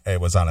day.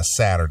 It was on a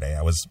Saturday.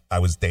 I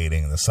was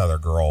dating this other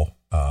girl,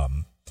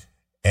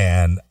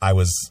 and I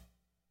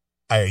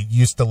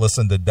used to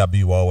listen to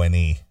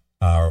WONE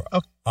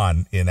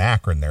in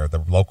Akron there,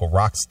 the local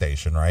rock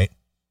station, right?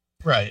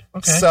 Right.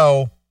 Okay.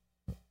 So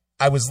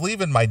I was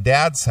leaving my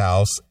dad's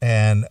house,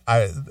 and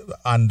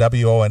on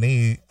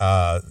WONE,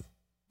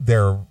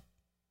 their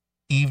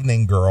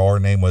evening girl, her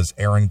name was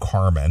Erin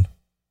Carmen.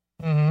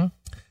 Mm-hmm.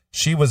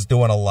 She was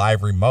doing a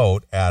live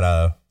remote at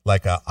a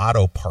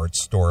auto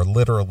parts store,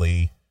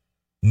 literally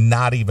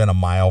not even a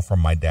mile from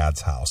my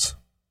dad's house.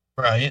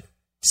 Right.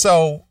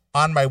 So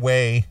on my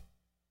way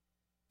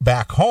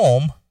back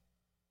home,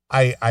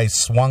 I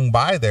swung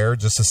by there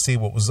just to see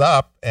what was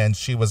up, and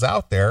she was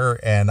out there,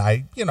 and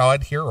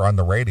I'd hear her on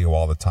the radio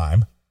all the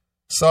time.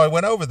 So I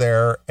went over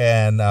there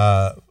and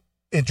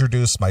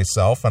introduced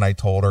myself, and I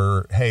told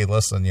her, "Hey,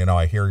 listen,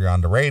 I hear you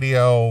on the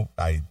radio.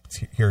 I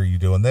hear you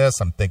doing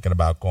this. I'm thinking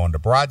about going to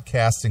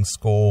broadcasting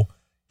school.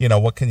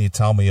 What can you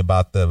tell me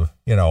about the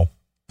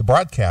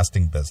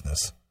broadcasting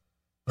business?"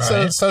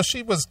 Right. So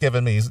she was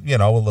giving me,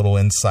 a little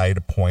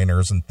insight,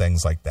 pointers and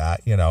things like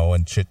that,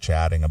 and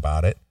chit-chatting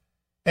about it.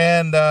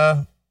 And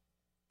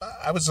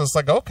I was just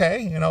like, okay,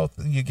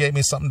 you gave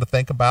me something to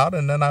think about,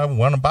 and then I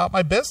went about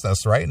my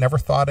business, right? Never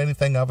thought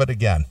anything of it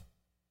again.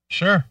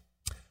 Sure.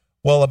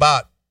 Well,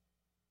 about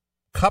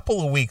a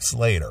couple of weeks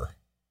later,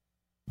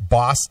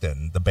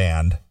 Boston, the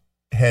band,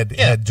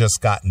 had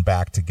just gotten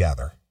back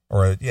together,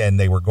 and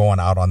they were going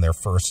out on their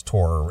first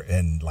tour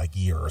in like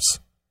years.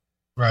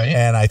 Right.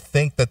 And I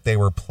think that they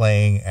were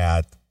playing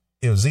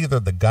it was either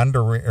the Gund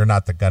Arena, or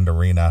not the Gund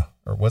Arena,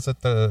 or was it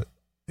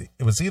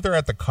it was either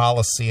at the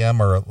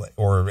Coliseum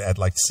or at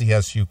like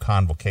CSU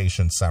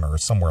Convocation Center or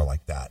somewhere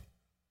like that.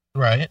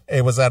 Right.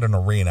 It was at an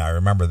arena. I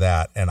remember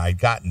that. And I'd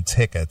gotten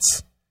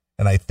tickets,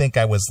 and I think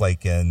I was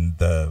like in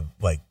the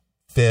like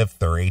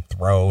 5th or 8th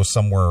row,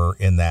 somewhere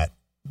in that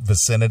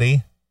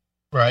vicinity.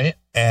 Right.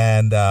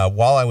 And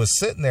while I was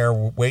sitting there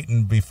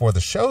waiting before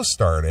the show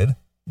started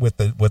with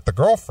the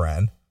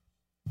girlfriend,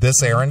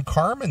 this Erin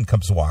Carmen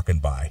comes walking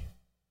by.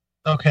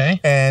 Okay.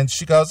 And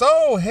she goes,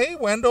 "Oh, hey,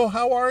 Wendell,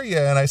 how are you?"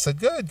 And I said,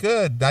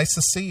 Good. Nice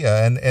to see you.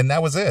 And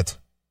that was it.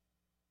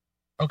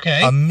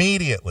 Okay.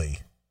 Immediately.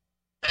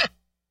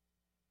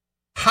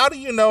 How do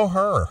you know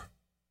her?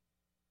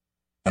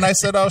 And I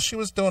said, "Oh, she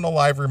was doing a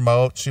live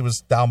remote. She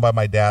was down by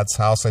my dad's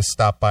house. I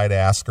stopped by to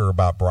ask her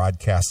about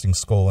broadcasting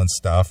school and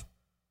stuff."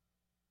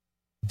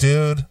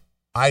 Dude,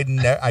 I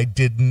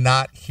did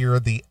not hear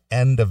the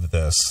end of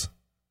this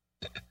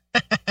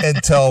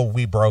until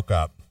we broke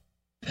up.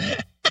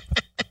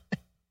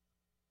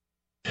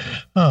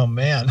 Oh,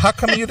 man. How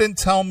come you didn't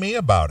tell me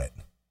about it?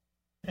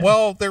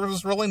 Well, there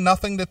was really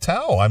nothing to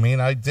tell. I mean,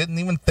 I didn't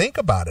even think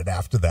about it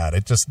after that.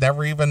 It just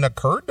never even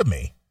occurred to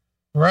me.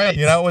 Right.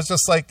 It was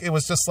just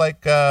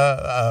like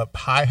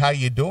hi, how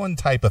you doing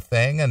type of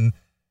thing. And,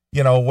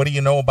 what do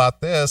you know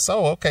about this?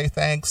 Oh, okay,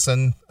 thanks.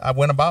 And I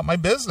went about my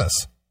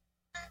business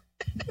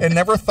and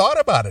never thought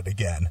about it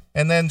again.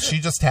 And then she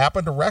just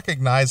happened to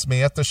recognize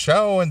me at the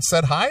show and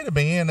said hi to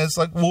me. And it's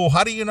like, well,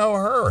 how do you know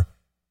her?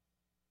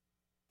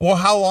 Well,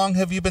 how long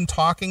have you been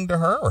talking to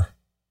her?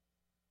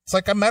 It's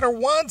like, I met her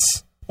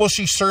once. Well,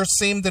 she sure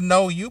seemed to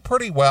know you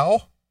pretty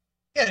well.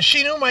 Yeah,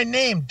 she knew my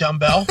name,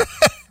 dumbbell.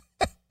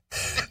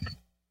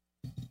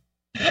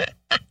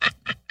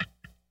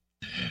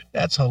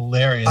 That's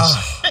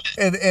hilarious.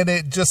 And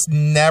it just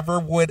never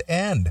would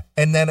end.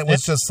 And then it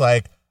was just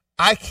like,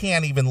 I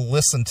can't even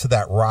listen to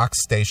that rock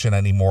station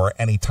anymore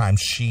anytime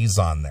she's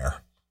on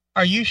there.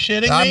 Are you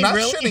shitting me? I'm not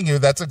really? shitting you.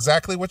 That's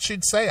exactly what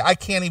she'd say. I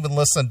can't even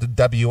listen to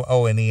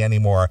WONE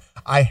anymore.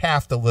 I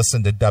have to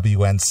listen to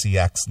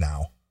WNCX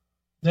now.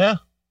 Yeah.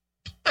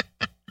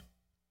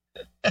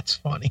 That's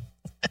funny.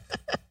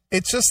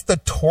 It's just the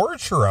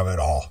torture of it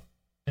all.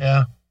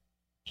 Yeah.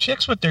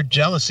 Chicks with their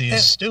jealousy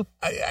is stupid.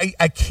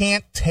 I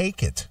can't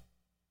take it.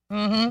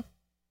 Mm-hmm.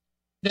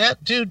 Yeah,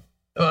 dude.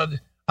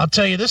 I'll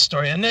tell you this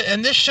story, and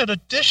this should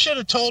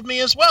have told me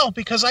as well,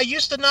 because I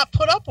used to not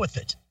put up with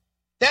it.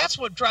 That's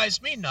what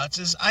drives me nuts.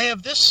 Is I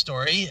have this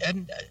story,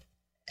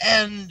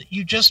 and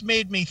you just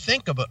made me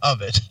think of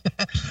it.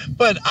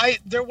 But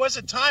there was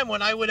a time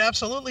when I would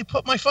absolutely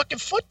put my fucking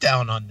foot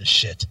down on this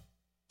shit.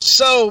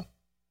 So,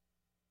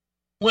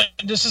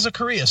 this is a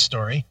Korea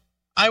story.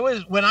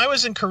 When I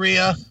was in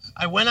Korea,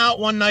 I went out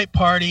one night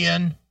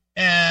partying,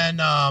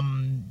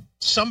 and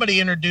somebody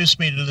introduced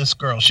me to this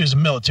girl. She was a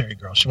military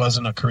girl. She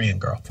wasn't a Korean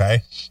girl.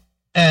 Okay.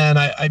 And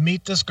I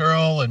meet this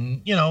girl,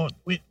 and,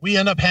 we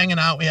end up hanging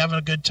out. We having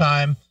a good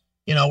time.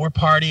 We're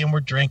partying,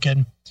 we're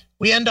drinking.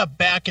 We end up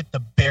back at the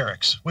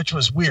barracks, which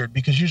was weird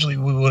because usually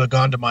we would have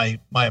gone to my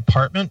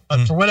apartment.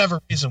 But for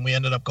whatever reason, we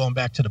ended up going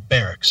back to the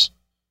barracks.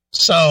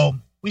 So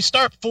we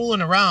start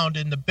fooling around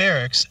in the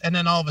barracks, and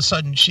then all of a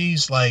sudden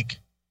she's like,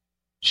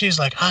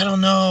 I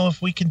don't know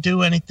if we can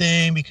do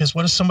anything, because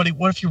what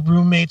if your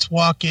roommates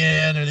walk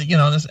in, or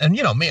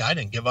and me, I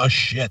didn't give a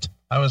shit.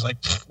 I was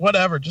like,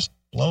 whatever, just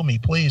blow me,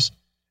 please.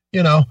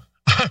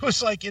 I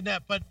was like in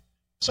that, but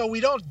so we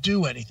don't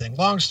do anything.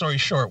 Long story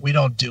short, we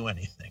don't do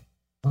anything.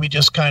 We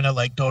just kind of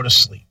like go to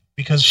sleep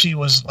because she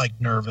was like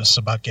nervous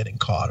about getting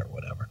caught or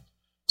whatever.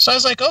 So I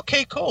was like,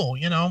 okay, cool.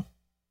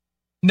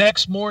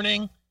 Next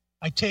morning,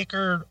 I take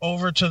her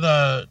over to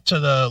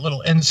the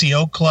little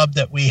NCO club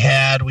that we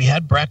had. We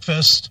had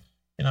breakfast.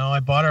 I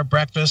bought her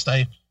breakfast.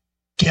 I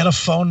get a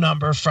phone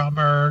number from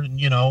her,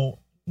 and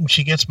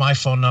she gets my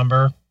phone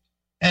number,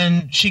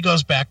 and she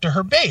goes back to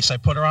her base. I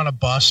put her on a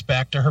bus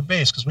back to her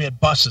base because we had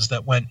buses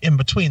that went in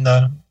between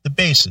the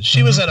bases.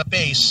 She was at a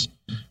base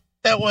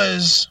that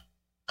was,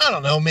 I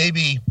don't know,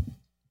 maybe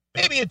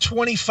a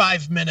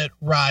 25-minute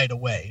ride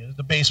away.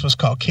 The base was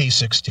called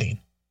K-16.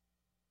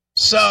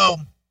 So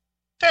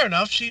fair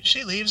enough.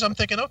 She leaves. I'm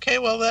thinking, okay,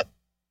 well, that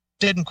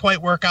didn't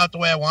quite work out the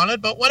way I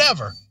wanted, but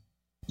whatever.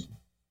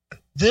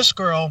 This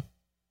girl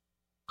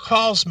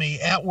calls me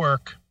at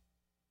work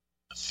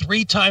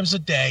 3 times a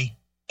day,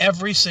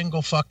 every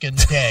single fucking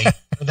day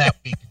for that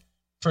week,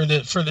 for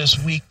this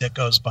week that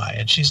goes by.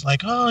 And she's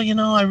like, oh,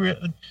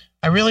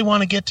 I really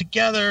want to get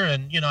together,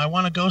 and, I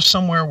want to go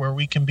somewhere where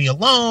we can be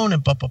alone,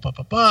 and blah, blah, blah,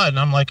 blah, blah. And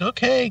I'm like,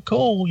 okay,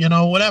 cool,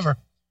 whatever.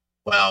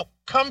 Well,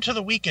 come to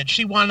the weekend.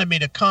 She wanted me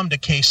to come to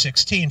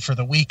K-16 for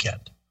the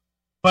weekend.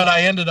 but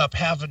I ended up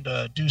having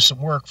to do some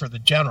work for the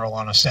General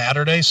on a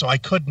Saturday, so I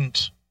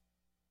couldn't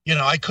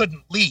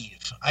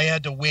leave. I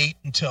had to wait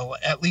until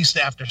at least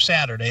after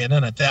Saturday, and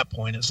then at that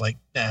point, it's like,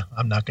 nah,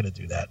 I'm not going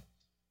to do that.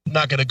 I'm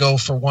not going to go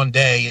for one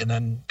day and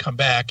then come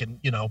back and,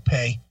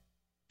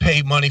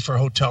 pay money for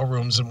hotel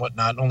rooms and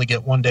whatnot and only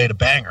get one day to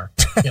bang her.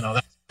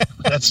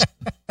 That's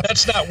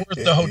not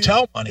worth the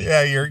hotel money.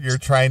 Yeah, you're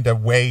trying to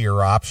weigh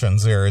your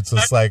options here. It's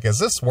just like, is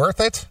this worth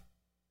it?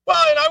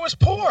 Well, and I was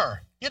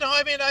poor.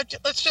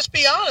 Let's just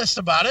be honest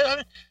about it.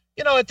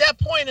 At that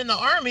point in the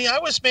Army, I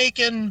was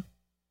making,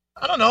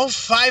 I don't know,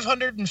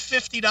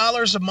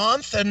 $550 a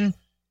month, and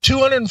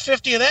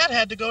 $250 of that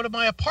had to go to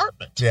my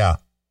apartment. Yeah.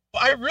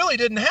 I really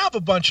didn't have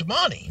a bunch of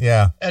money.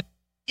 Yeah.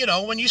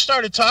 When you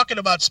started talking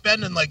about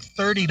spending like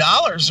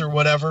 $30 or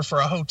whatever for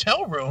a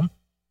hotel room,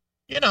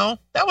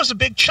 that was a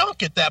big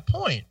chunk at that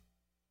point.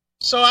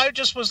 So I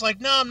just was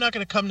like, no, I'm not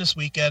going to come this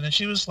weekend. And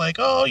she was like,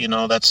 oh, it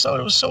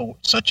was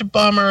such a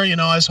bummer.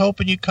 I was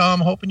hoping you'd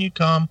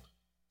come.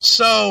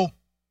 So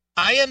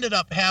I ended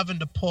up having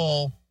to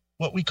pull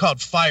what we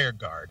called fire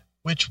guard,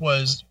 which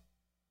was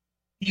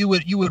you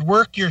would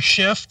work your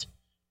shift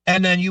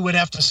and then you would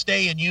have to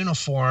stay in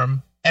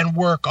uniform and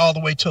work all the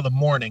way till the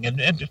morning.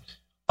 And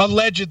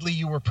allegedly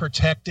you were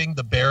protecting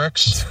the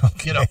barracks,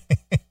 okay.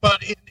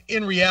 But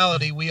in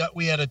reality, we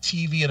had a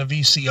TV and a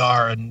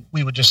VCR, and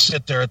we would just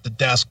sit there at the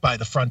desk by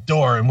the front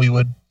door, and we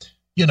would,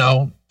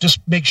 just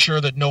make sure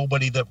that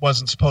nobody that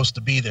wasn't supposed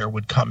to be there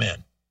would come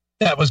in.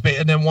 That was,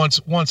 and then once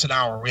an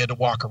hour, we had to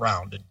walk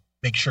around and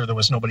make sure there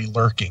was nobody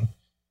lurking.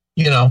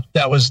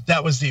 That was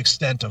the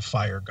extent of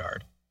fire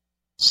guard.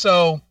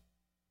 So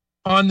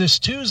on this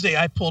Tuesday,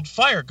 I pulled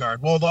fire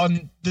guard. Well,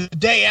 on the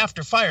day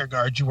after fire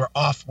guard, you were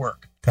off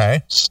work.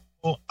 Okay.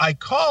 So I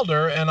called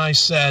her and I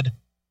said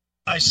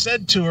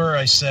to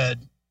her,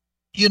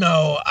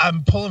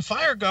 I'm pulling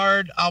fire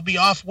guard. I'll be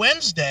off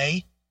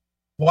Wednesday.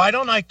 Why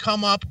don't I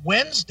come up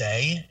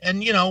Wednesday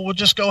and, we'll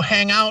just go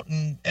hang out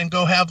and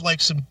go have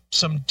like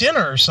some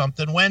dinner or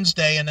something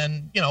Wednesday. And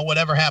then,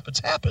 whatever happens.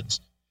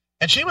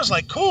 And she was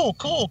like, cool.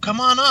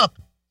 Come on up.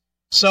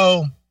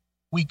 So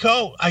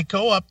I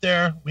go up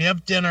there, we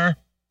have dinner.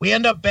 We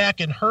end up back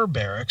in her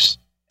barracks.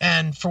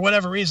 And for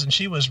whatever reason,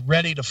 she was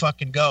ready to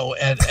fucking go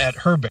at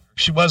her barracks.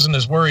 She wasn't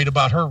as worried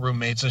about her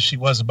roommates as she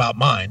was about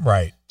mine.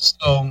 Right.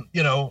 So,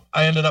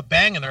 I ended up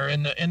banging her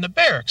in the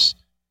barracks.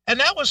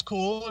 And that was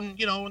cool. And,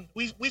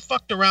 we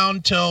fucked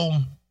around till,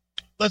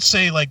 let's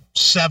say, like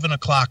 7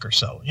 o'clock or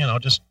so.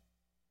 Just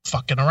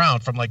fucking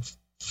around from like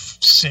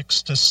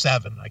 6 to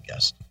 7, I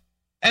guess.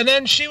 And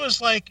then she was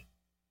like,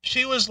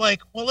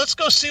 well, let's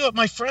go see what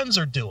my friends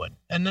are doing.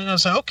 And then I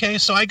was like, okay.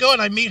 So I go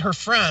and I meet her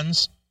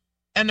friends.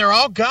 And they're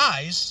all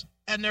guys,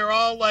 and they're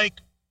all like,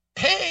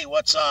 hey,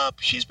 what's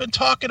up? She's been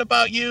talking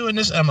about you and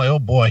this. I'm like, oh,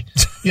 boy.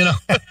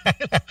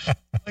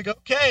 Like,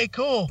 okay,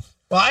 cool.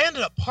 Well, I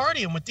ended up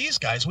partying with these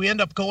guys. We end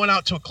up going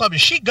out to a club.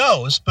 And she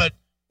goes, but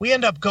we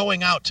end up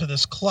going out to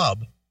this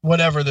club,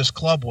 whatever this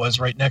club was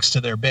right next to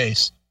their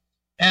base.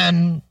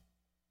 And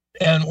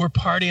we're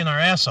partying our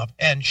ass off.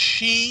 And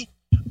she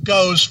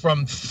goes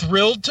from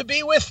thrilled to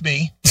be with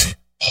me,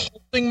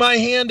 holding my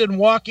hand and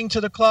walking to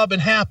the club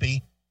and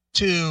happy,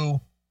 to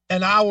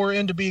an hour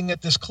into being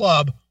at this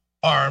club,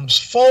 arms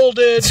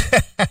folded,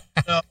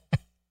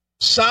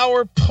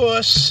 sour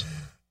puss,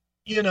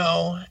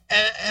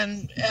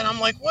 and I'm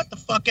like, what the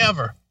fuck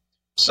ever.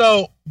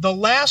 So the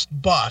last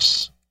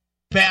bus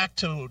back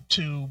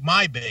to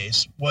my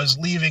base was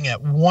leaving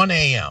at 1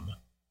 a.m.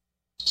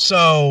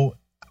 So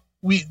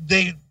we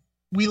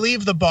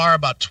leave the bar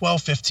about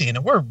 12:15,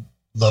 and we're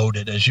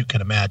loaded, as you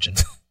can imagine.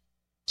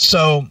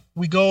 So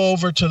we go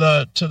over to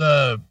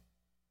the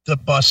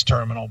bus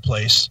terminal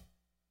place.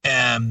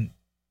 And,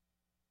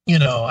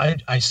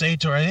 I say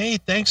to her, hey,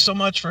 thanks so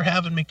much for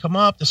having me come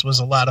up. This was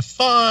a lot of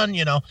fun,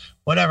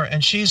 whatever.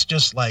 And she's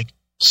just like,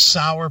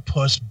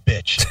 sourpuss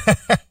bitch.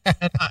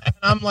 and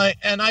I'm like,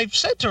 and I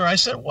said to her, I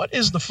said, what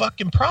is the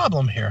fucking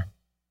problem here?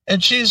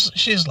 And she's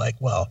like,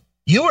 well,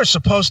 you were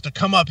supposed to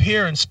come up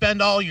here and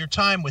spend all your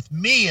time with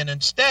me. And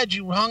instead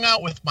you hung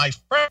out with my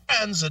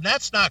friends, and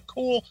that's not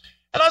cool.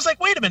 And I was like,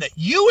 wait a minute.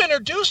 You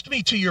introduced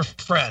me to your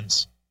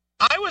friends.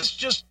 I was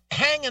just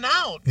hanging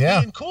out,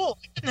 being cool.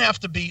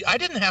 I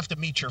didn't have to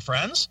meet your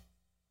friends.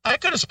 I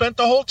could have spent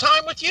the whole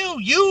time with you.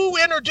 You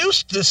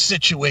introduced this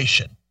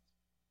situation.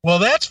 Well,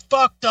 that's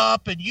fucked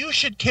up, and you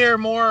should care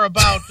more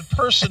about the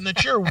person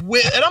that you're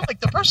with. And I'm like,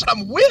 the person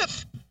I'm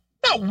with,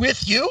 not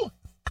with you.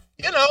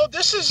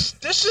 This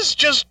is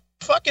just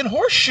fucking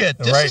horse shit.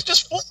 This is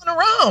just fooling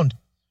around.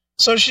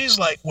 So she's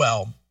like,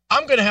 well,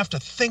 I'm going to have to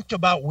think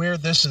about where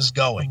this is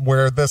going.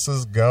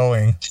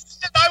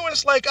 And I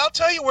was like, I'll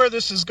tell you where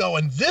this is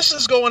going. This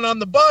is going on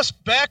the bus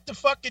back to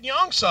fucking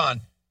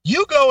Yongsan.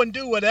 You go and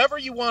do whatever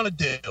you want to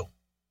do.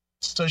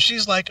 So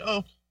she's like,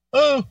 oh,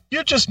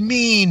 you're just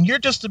mean. You're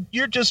just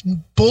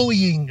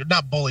bullying.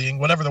 Not bullying,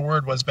 whatever the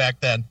word was back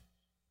then.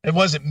 It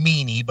wasn't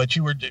meanie, but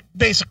you were,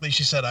 basically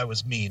she said I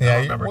was mean. Yeah,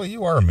 I remember. Well,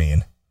 you are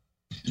mean.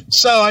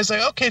 So I was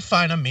like, okay,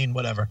 fine, I'm mean,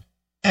 whatever.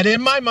 And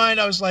in my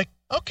mind, I was like,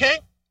 okay,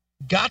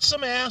 got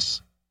some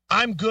ass.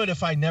 I'm good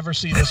if I never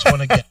see this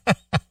one again.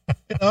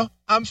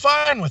 I'm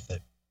fine with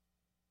it.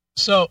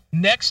 So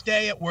next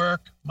day at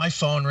work, my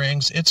phone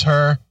rings. It's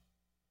her.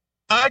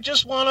 I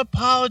just want to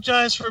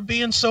apologize for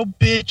being so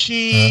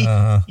bitchy.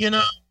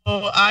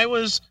 I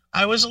was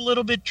a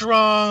little bit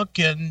drunk,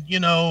 and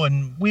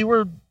and we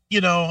were,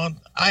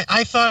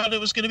 I thought it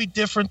was going to be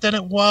different than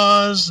it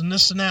was, and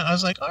this and that. I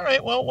was like, all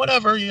right, well,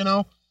 whatever,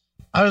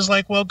 I was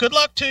like, well, good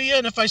luck to you,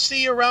 and if I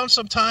see you around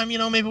sometime,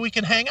 maybe we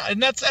can hang out.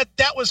 And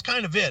that was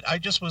kind of it. I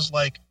just was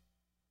like,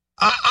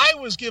 I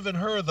was giving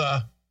her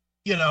the,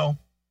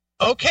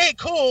 okay,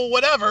 cool,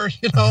 whatever,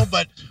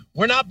 but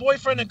we're not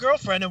boyfriend and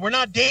girlfriend, and we're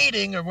not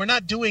dating, or we're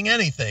not doing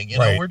anything.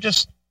 Right. We're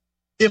just,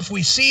 if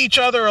we see each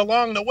other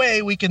along the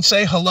way, we can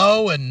say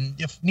hello, and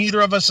if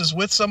neither of us is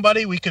with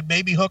somebody, we could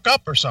maybe hook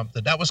up or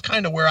something. That was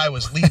kind of where I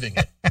was leaving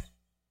it.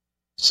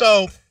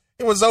 So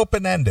it was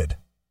open-ended.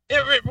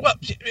 There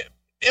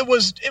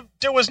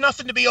was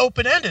nothing to be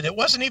open-ended. It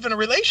wasn't even a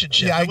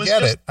relationship. Yeah,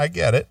 I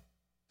get it.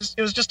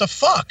 It was just a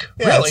fuck,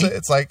 yeah, really.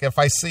 It's like, if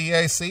I see you,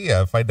 I see you.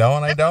 If I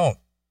don't, I don't.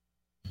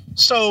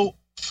 So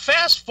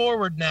fast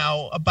forward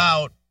now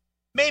about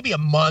maybe a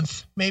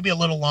month, maybe a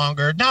little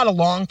longer. Not a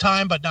long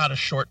time, but not a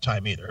short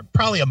time either.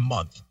 Probably a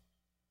month.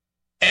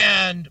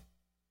 And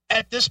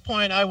at this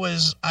point, I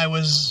was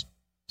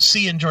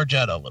seeing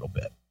Georgetta a little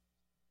bit.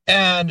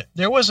 And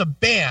there was a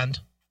band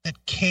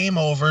that came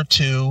over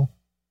to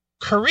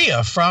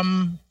Korea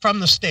from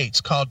the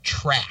States called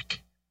Track.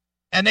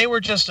 And they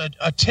were just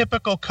a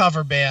typical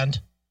cover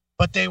band,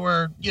 but they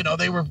were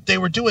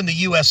doing the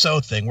USO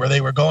thing where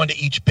they were going to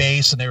each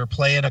base and they were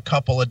playing a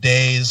couple of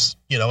days,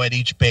 at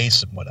each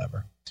base and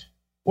whatever.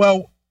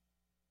 Well,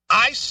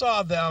 I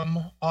saw them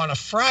on a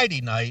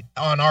Friday night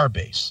on our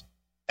base,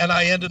 and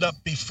I ended up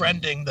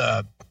befriending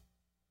the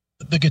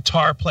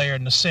guitar player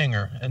and the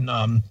singer,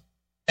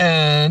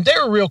 and they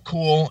were real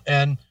cool.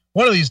 And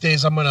one of these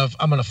days, I'm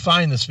gonna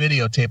find this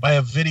videotape. I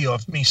have video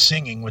of me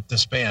singing with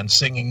this band,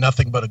 singing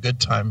 "Nothing But a Good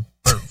Time"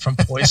 from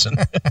Poison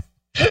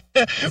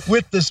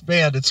with this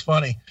band. It's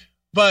funny,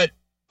 but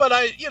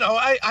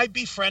I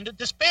befriended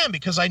this band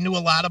because I knew a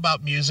lot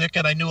about music,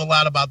 and I knew a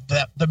lot about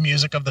the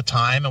music of the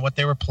time and what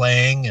they were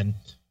playing, and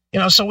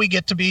so we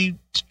get to be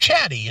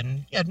chatty,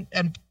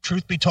 and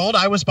truth be told,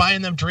 I was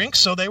buying them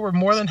drinks, so they were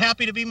more than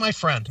happy to be my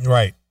friend.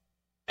 Right.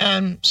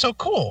 And so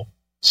cool.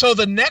 So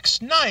the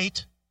next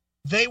night,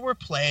 they were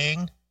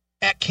playing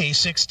at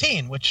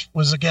K16, which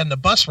was, again, the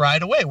bus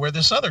ride away where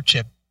this other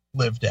chick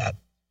lived at.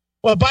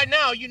 Well, by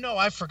now,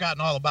 I've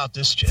forgotten all about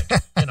this chick.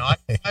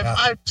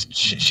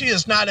 She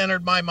has not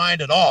entered my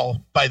mind at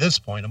all by this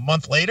point, a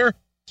month later,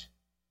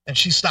 and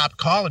she stopped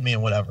calling me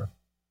and whatever.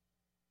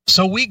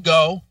 So we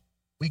go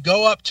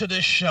up to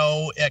this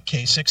show at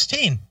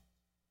K16,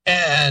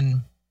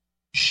 and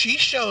she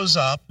shows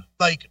up,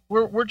 like,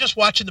 we're just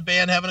watching the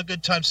band, having a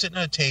good time, sitting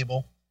at a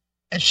table.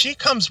 And she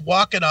comes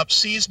walking up,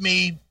 sees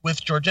me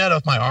with Georgetta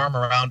with my arm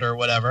around her or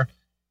whatever.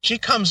 She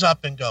comes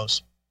up and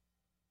goes,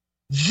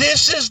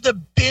 "This is the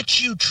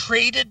bitch you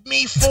traded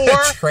me for?"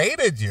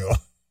 Traded you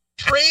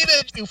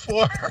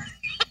for.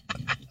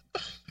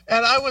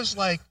 And I was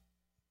like,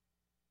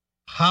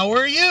 how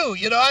are you?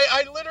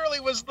 I literally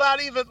was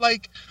not even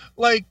like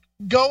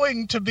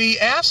going to be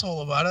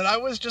asshole about it. I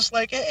was just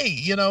like, hey,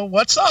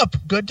 what's up?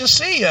 Good to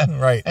see you.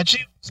 Right. And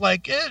she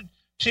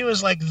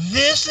was like,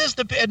 this is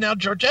the bitch. And now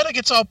Georgetta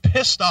gets all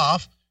pissed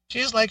off.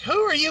 She's like, who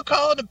are you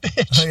calling a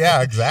bitch?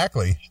 Yeah,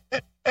 exactly.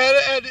 And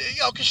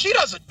because she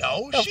doesn't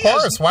know. Of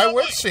course. Why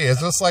would she?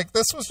 It's just like,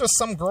 this was just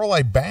some girl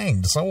I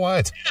banged. So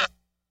what? Yeah.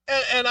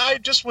 And I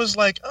just was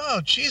like,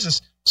 oh,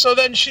 Jesus. So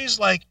then she's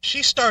like,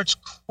 she starts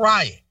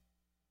crying.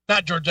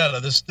 Not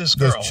Georgetta, this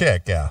girl. This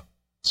chick, yeah.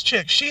 This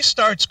chick, she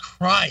starts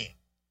crying.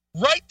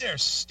 Right there,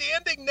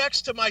 standing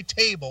next to my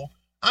table.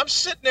 I'm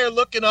sitting there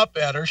looking up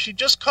at her. She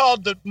just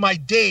called my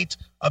date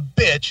a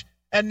bitch,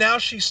 and now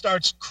she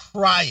starts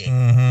crying.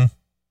 Mm-hmm.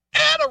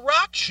 At a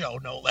rock show,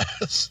 no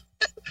less.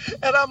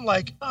 And I'm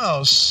like,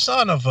 oh,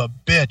 son of a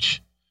bitch.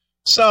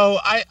 So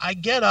I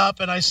get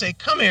up and I say,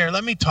 come here,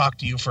 let me talk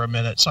to you for a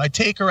minute. So I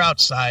take her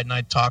outside and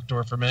I talk to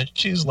her for a minute.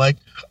 She's like,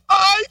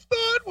 I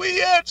thought we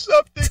had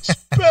something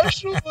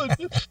special.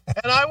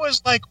 And I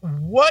was like,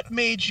 what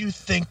made you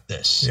think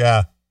this?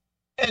 Yeah.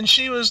 And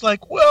she was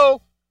like,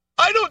 well,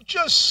 I don't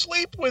just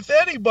sleep with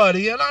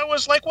anybody. And I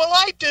was like, well,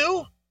 I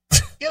do.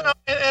 And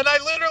I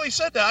literally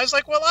said that. I was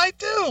like, well, I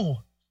do.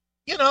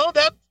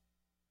 That,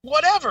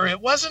 whatever.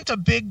 It wasn't a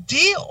big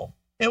deal.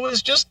 It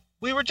was just,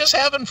 we were just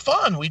having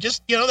fun. We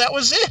just, that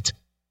was it.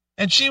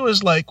 And she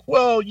was like,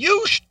 well,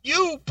 you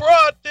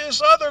brought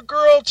this other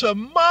girl to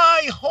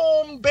my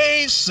home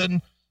base,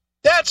 and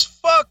that's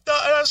fucked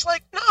up. And I was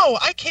like, no,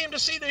 I came to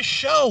see this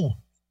show.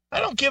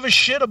 I don't give a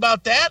shit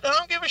about that. I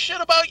don't give a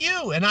shit about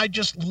you. And I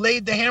just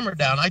laid the hammer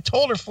down. I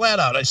told her flat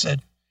out, I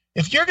said,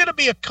 if you're going to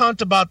be a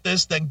cunt about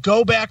this, then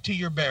go back to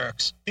your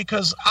barracks,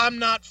 because I'm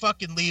not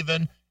fucking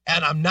leaving,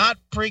 and I'm not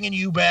bringing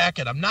you back,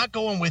 and I'm not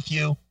going with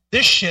you.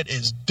 This shit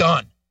is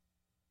done.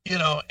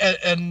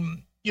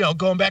 And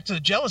going back to the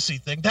jealousy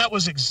thing, that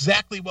was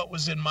exactly what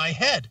was in my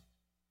head,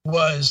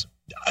 was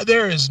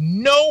there is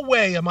no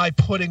way am I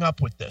putting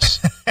up with this.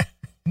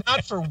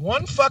 Not for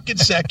one fucking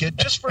second,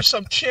 just for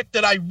some chick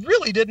that I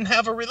really didn't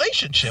have a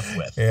relationship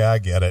with. Yeah, I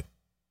get it.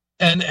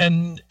 And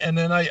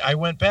then I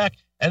went back.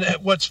 And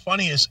what's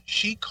funny is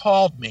she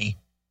called me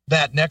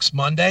that next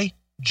Monday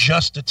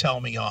just to tell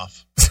me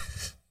off.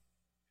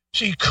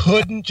 She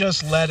couldn't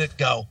just let it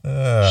go.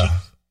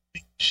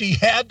 She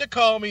had to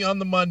call me on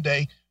the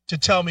Monday to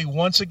tell me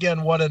once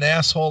again what an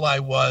asshole I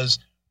was,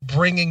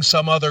 bringing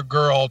some other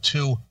girl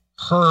to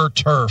her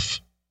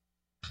turf.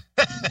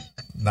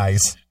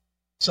 Nice.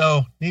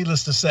 So,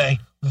 needless to say,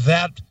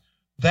 that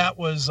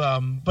was,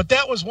 but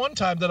that was one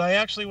time that I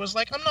actually was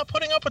like, I'm not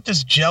putting up with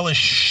this jealous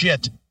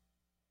shit,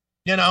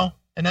 you know?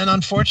 And then,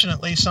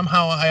 unfortunately,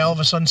 somehow I all of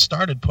a sudden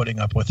started putting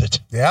up with it.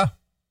 Yeah.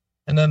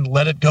 And then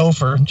let it go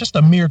for just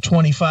a mere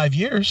 25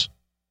 years.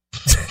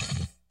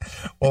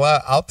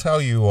 Well, I'll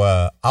tell you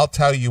a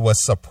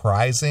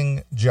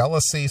surprising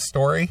jealousy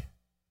story.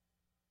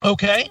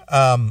 Okay.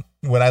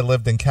 When I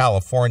lived in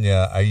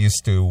California, I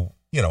used to,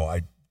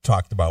 I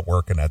talked about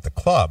working at the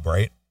club,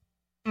 right?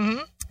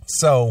 Mm-hmm.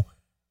 So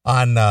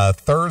on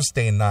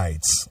Thursday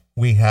nights,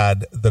 we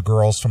had the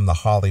girls from the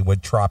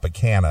Hollywood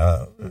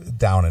Tropicana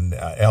down in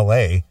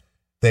L.A.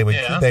 They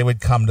would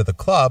come to the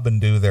club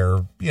and do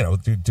their,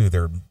 do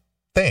their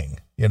thing.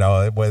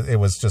 It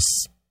was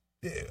just,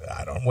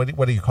 I don't know,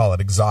 what do you call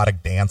it?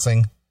 Exotic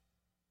dancing.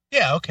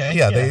 Yeah. Okay.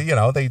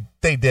 Yeah.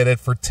 They did it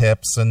for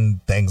tips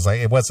and things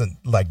like, it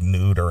wasn't like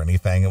nude or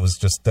anything. It was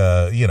just,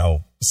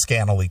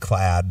 scantily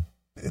clad.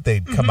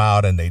 They'd come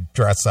out and they'd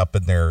dress up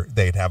in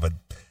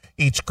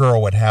each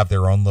girl would have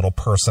their own little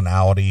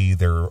personality,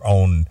 their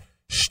own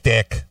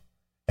shtick,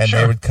 and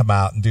Sure. They would come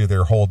out and do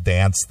their whole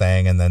dance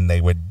thing. And then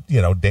they would,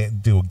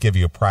 give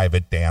you a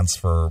private dance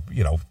for,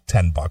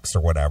 $10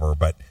 or whatever,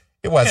 but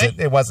it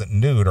wasn't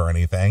nude or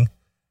anything.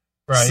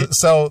 Right.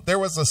 So there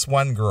was this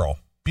one girl,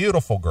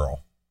 beautiful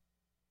girl.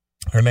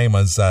 Her name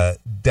was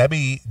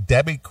Debbie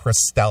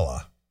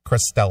Cristello,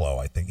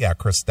 I think. Yeah,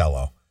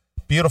 Cristello.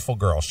 Beautiful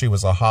girl. She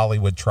was a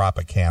Hollywood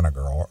Tropicana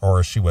girl,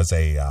 or she was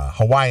a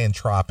Hawaiian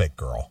Tropic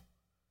girl.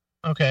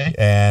 Okay.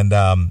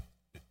 And,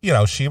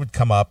 she would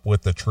come up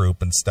with the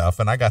troupe and stuff,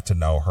 and I got to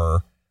know her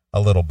a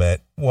little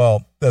bit.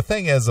 Well, the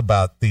thing is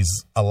about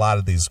a lot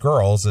of these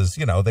girls is,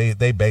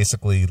 they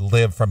basically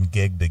live from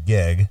gig to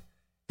gig.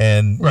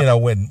 And, Right.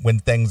 When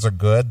things are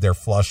good, they're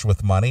flush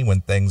with money.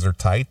 When things are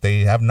tight,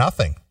 they have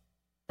nothing.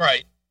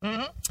 Right.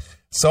 Mm-hmm.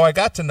 So I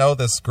got to know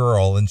this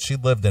girl, and she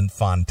lived in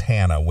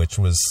Fontana, which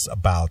was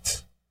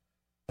about,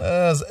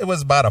 it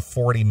was about a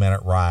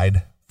 40-minute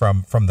ride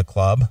from the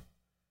club.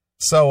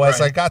 So as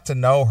Right. I got to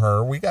know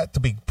her, we got to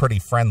be pretty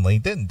friendly.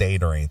 Didn't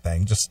date or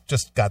anything,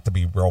 just got to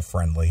be real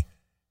friendly.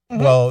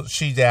 Mm-hmm. Well,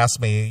 she asked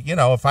me,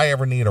 if I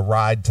ever need a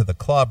ride to the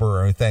club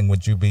or anything,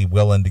 would you be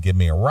willing to give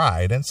me a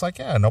ride? And it's like,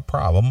 yeah, no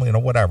problem,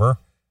 whatever.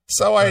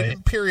 So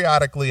Right.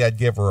 periodically I'd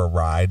give her a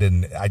ride,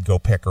 and I'd go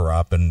pick her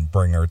up and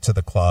bring her to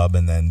the club.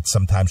 And then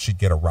sometimes she'd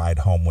get a ride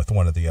home with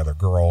one of the other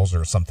girls,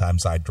 or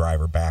sometimes I'd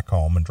drive her back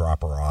home and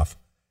drop her off.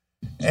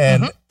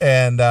 And,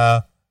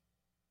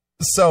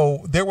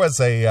 so there was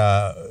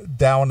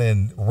down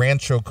in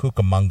Rancho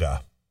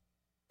Cucamonga,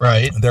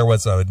 Right. there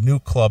was a new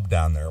club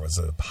down there. It was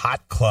a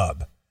hot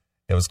club.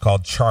 It was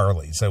called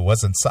Charlie's. It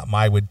wasn't something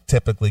I would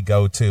typically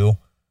go to,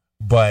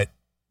 but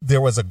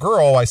there was a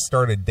girl. I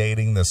started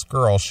dating this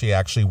girl. She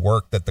actually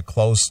worked at the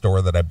clothes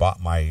store that I bought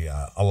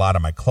a lot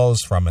of my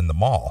clothes from in the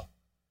mall.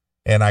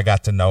 And I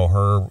got to know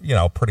her,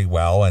 pretty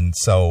well. And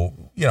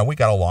so, we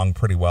got along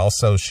pretty well.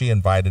 So she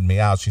invited me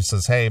out. She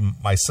says, hey,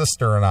 my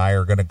sister and I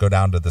are going to go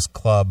down to this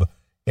club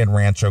in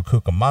Rancho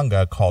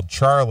Cucamonga called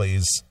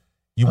Charlie's.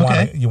 You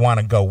want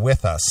to go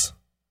with us?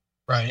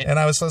 Right. And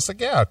I was just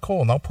like, yeah,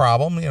 cool. No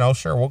problem.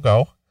 Sure. We'll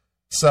go.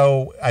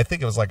 So I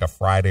think it was like a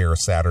Friday or a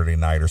Saturday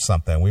night or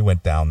something. We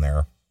went down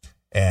there,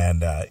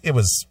 and it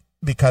was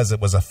because it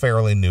was a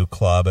fairly new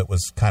club. It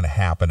was kind of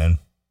happening.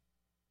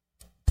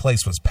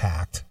 Place was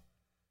packed.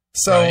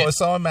 So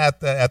I'm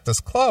at this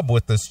club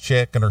with this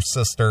chick and her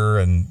sister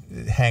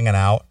and hanging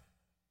out.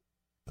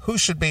 Who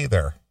should be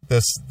there?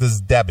 This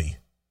Debbie,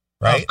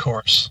 right? Of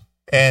course.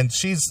 And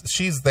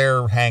she's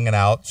there hanging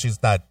out.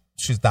 She's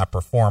not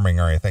performing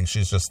or anything.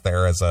 She's just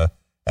there as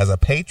a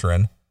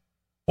patron.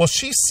 Well,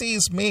 she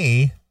sees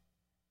me.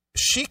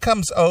 She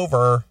comes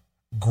over,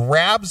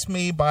 grabs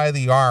me by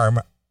the arm,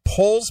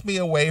 pulls me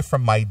away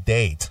from my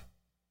date.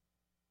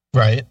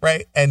 Right.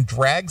 Right. And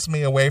drags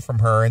me away from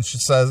her. And she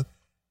says,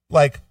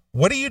 like,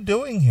 what are you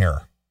doing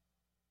here?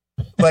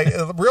 Like,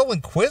 real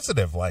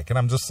inquisitive, like, and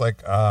I'm just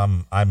like,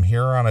 I'm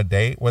here on a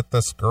date with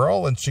this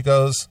girl. And she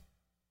goes,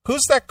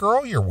 who's that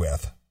girl you're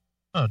with?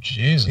 Oh,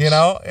 Jesus.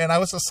 And I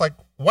was just like,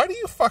 why do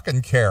you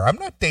fucking care? I'm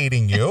not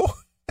dating you.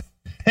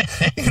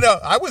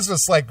 I was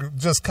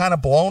just kind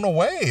of blown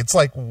away. It's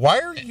like,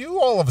 why are you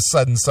all of a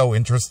sudden so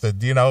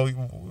interested?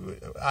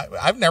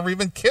 I've never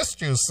even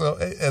kissed you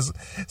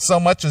so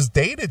much as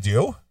dated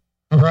you.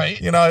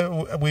 Right.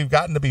 We've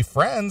gotten to be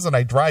friends, and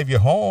I drive you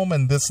home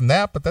and this and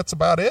that, but that's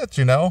about it,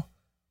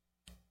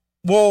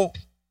 Well,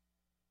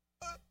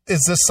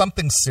 is this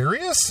something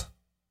serious?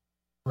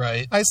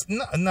 Right.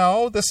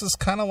 No, this is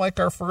kind of like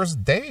our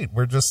first date.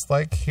 We're just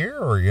like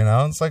here,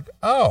 It's like,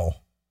 oh,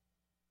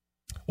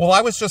 well,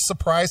 I was just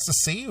surprised to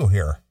see you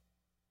here.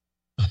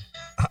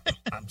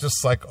 I'm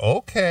just like,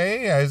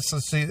 okay. I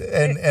just see,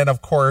 and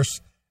of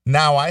course,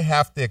 now I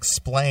have to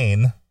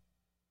explain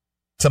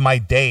to my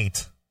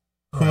date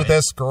who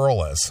this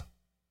girl is.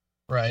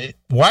 Right.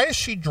 Why is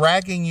she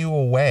dragging you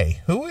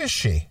away? Who is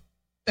she?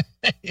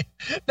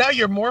 Now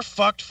you're more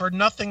fucked for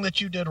nothing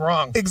that you did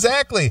wrong.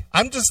 Exactly.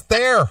 I'm just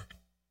there.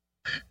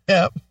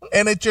 Yep.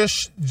 And it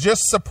just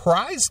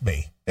surprised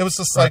me. It was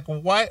just like,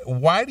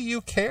 why do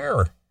you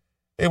care?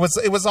 It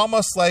was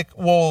almost like,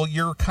 well,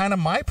 you're kind of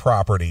my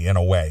property in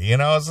a way,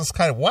 It's just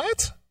kind of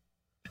what?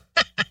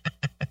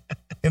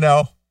 It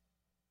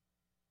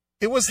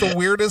was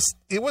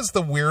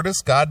the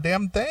weirdest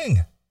goddamn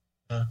thing.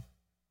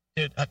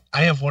 Dude,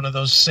 I have one of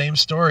those same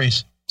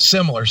stories,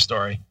 similar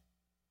story.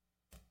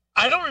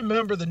 I don't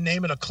remember the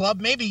name of the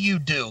club. Maybe you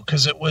do,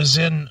 because it was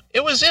in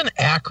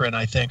Akron,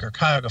 I think, or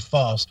Cuyahoga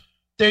Falls.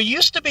 There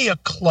used to be a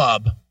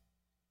club,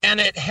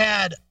 and it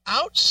had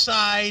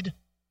outside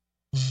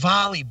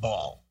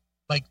volleyball.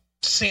 I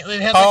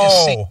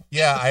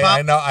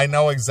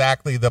know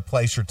exactly the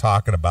place you're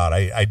talking about.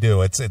 I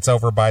do. It's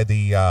over by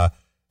the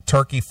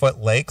Turkey Foot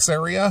Lakes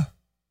area.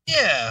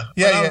 Yeah.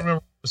 Yeah. I don't remember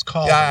what it was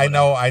called. Yeah,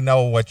 I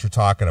know what you're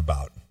talking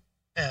about.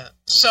 Yeah.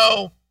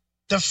 So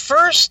the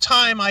first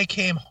time I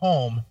came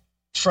home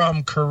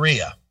from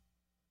Korea,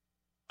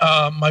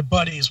 my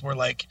buddies were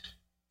like,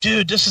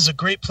 dude, this is a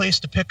great place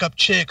to pick up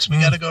chicks. We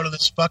got to go to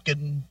this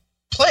fucking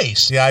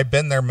place. Yeah, I've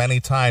been there many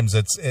times.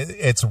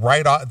 It's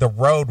right on, the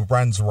road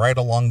runs right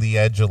along the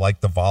edge of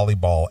like the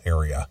volleyball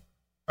area.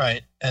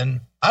 Right.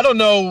 And I don't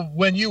know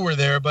when you were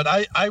there, but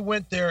I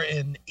went there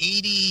in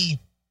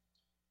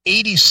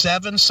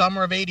 87,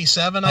 summer of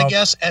 87, I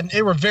guess. And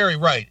they were very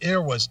right.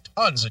 There was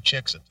tons of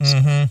chicks at this.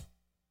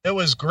 It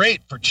was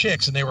great for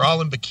chicks, and they were all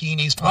in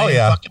bikinis playing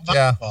fucking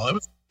volleyball.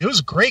 It was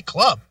a great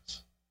club,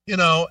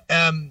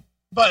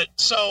 but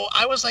so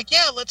I was like,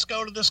 yeah, let's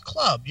go to this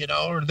club,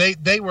 or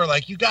they were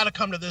like, you got to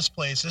come to this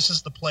place. This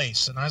is the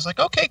place. And I was like,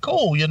 okay,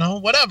 cool.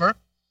 Whatever,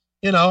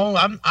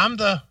 I'm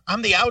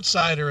the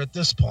outsider at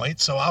this point,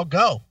 so I'll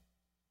go.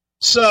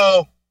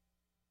 So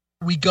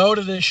we go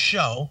to this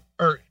to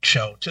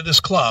this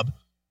club.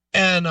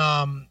 And,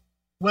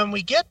 when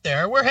we get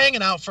there, we're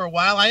hanging out for a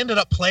while. I ended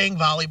up playing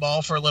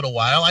volleyball for a little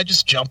while. I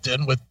just jumped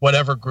in with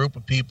whatever group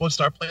of people and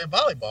started playing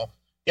volleyball,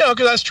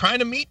 because I was trying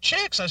to meet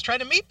chicks. I was trying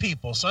to meet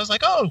people. So I was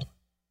like, oh,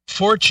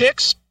 4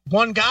 chicks,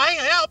 1 guy.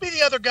 Yeah, I'll be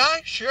the other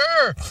guy.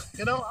 Sure.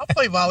 I'll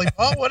play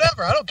volleyball,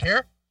 whatever. I don't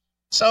care.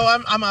 So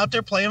I'm out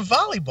there playing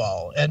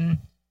volleyball. And,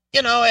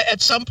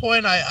 at some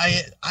point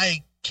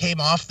I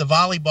came off the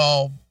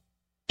volleyball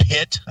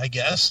pit, I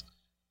guess.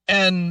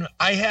 And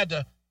I had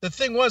to, the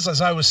thing was,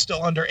 as I was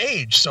still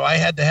underage, so I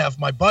had to have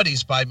my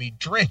buddies buy me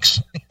drinks,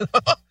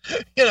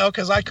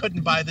 because I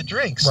couldn't buy the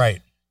drinks.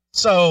 Right.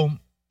 So,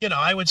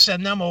 I would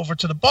send them over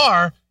to the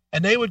bar,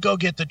 and they would go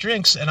get the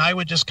drinks, and I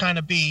would just kind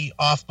of be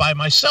off by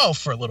myself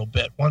for a little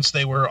bit once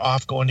they were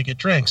off going to get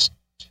drinks.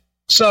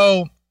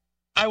 So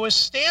I was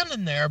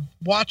standing there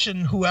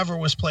watching whoever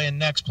was playing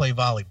next play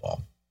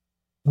volleyball,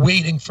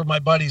 waiting for my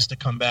buddies to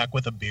come back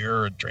with a beer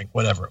or a drink,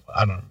 whatever.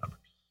 I don't remember.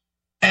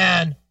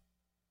 And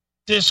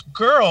this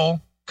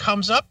girl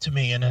comes up to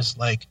me and is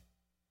like,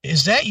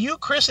 is that you,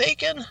 Chris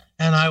Aiken?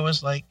 And I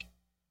was like,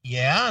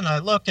 yeah. And I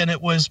looked, and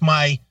it was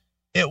my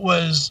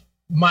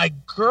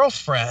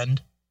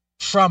girlfriend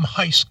from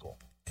high school.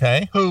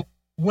 Okay. Who,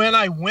 when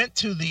I went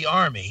to the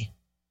Army,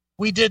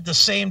 we did the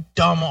same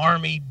dumb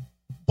Army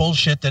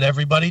bullshit that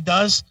everybody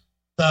does.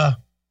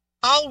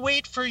 I'll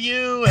wait for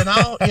you, and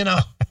I'll,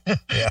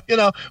 yeah.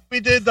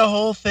 We did the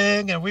whole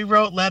thing, and we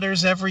wrote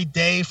letters every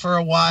day for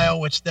a while,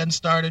 which then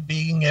started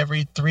being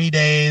every 3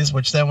 days,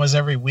 which then was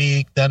every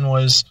week. Then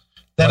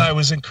I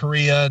was in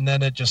Korea, and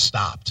then it just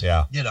stopped.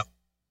 Yeah.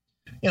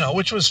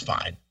 Which was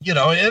fine, and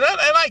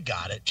I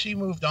got it. She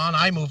moved on.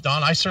 I moved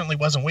on. I certainly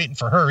wasn't waiting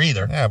for her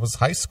either. Yeah, it was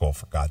high school,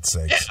 for God's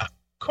sakes. Yeah,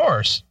 of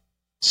course.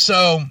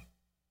 So,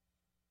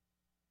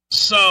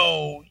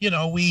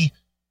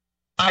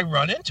 I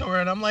run into her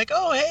and I'm like,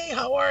 oh, hey,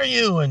 how are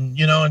you? And,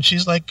 and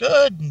she's like,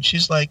 good. And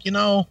she's like,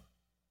 I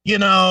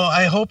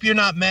hope you're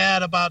not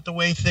mad about the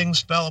way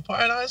things fell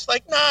apart. And I was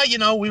like,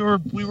 nah, we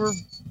were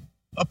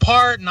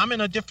apart, and I'm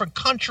in a different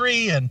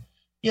country, and,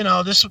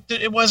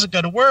 it wasn't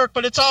going to work,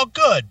 but it's all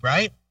good.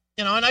 Right.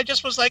 And I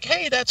just was like,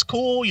 hey, that's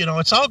cool.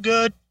 It's all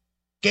good.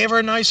 Gave her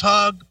a nice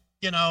hug,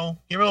 gave her a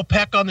little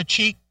peck on the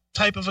cheek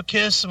type of a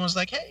kiss, and was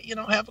like, hey,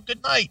 have a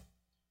good night,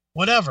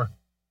 whatever.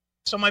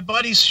 So my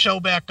buddies show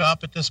back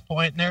up at this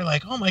point, and they're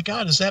like, oh my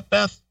God, is that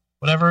Beth?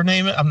 Whatever her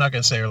name is. I'm not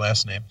going to say her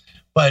last name,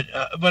 but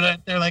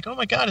they're like, oh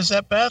my God, is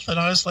that Beth? And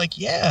I was like,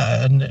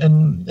 yeah.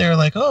 And they're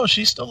like, oh,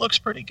 she still looks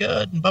pretty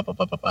good. And blah, blah,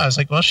 blah, blah, blah. I was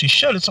like, well, she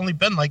should. It's only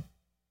been like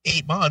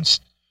 8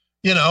 months,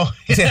 Yeah,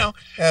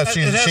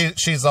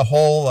 she's a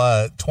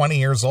whole 20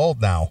 years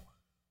old now.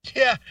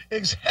 Yeah,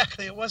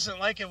 exactly. It wasn't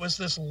like it was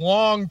this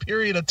long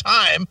period of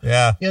time.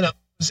 Yeah. It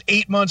was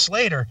 8 months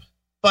later.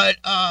 But,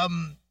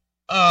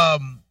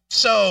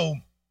 So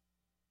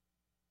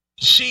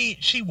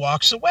she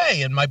walks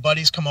away, and my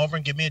buddies come over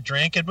and give me a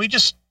drink, and we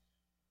just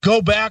go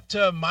back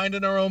to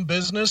minding our own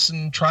business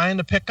and trying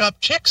to pick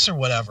up chicks or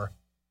whatever.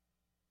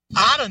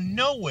 Out of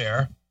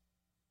nowhere,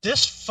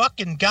 this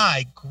fucking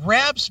guy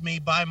grabs me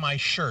by my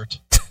shirt,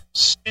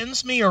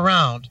 spins me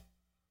around,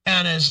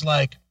 and is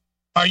like,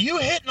 "Are you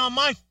hitting on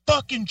my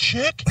fucking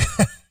chick?"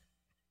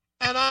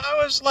 And I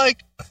was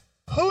like,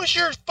 "Who's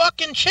your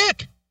fucking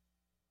chick?"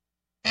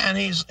 And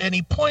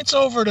he points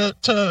over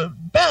to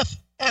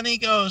Beth, and he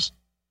goes,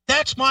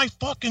 "That's my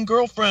fucking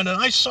girlfriend, and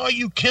I saw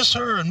you kiss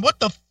her, and what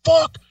the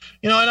fuck?"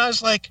 And I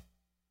was like,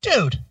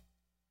 "Dude,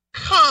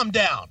 calm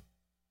down."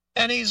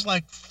 And he's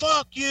like,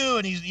 "Fuck you,"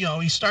 and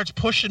he starts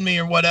pushing me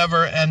or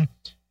whatever, and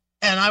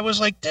I was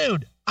like,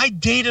 "Dude, I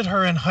dated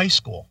her in high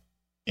school.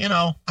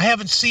 I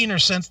haven't seen her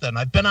since then.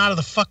 I've been out of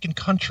the fucking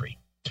country.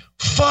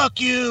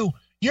 Fuck you.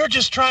 You're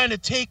just trying to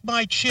take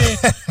my chick."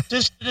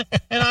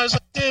 And I was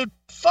like, "Dude,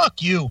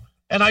 fuck you."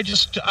 And I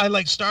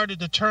started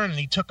to turn, and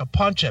he took a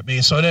punch at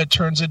me. So then it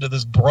turns into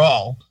this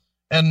brawl,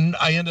 and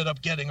I ended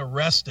up getting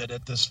arrested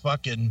at this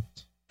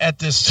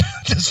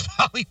this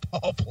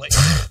volleyball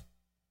place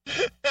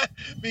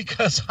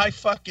because I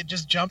fucking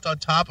just jumped on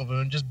top of him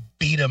and just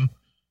beat him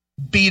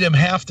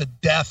half to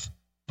death.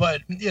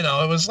 But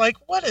it was like,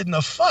 what in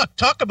the fuck?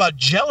 Talk about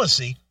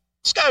jealousy.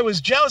 This guy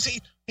was jealous.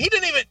 He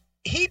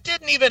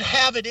didn't even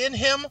have it in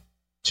him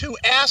to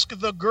ask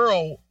the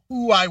girl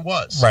who I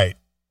was. Right.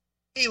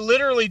 He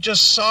literally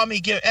just saw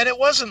me and it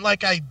wasn't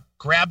like I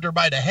grabbed her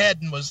by the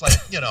head and was like,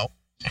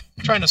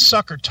 trying to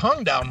suck her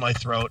tongue down my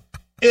throat.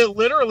 It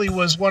literally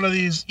was one of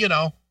these,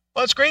 well,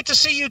 it's great to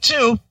see you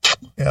too.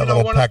 Yeah, a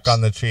little peck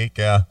on the cheek,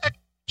 yeah.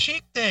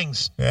 Cheek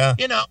things. Yeah.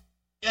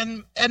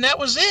 And that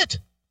was it.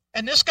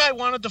 And this guy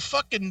wanted to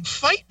fucking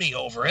fight me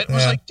over it. It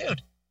was like,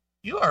 dude,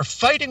 you are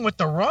fighting with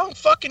the wrong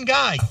fucking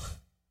guy.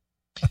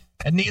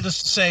 And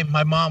needless to say,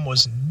 my mom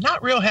was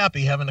not real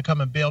happy having to come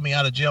and bail me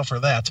out of jail for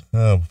that.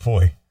 Oh,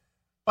 boy.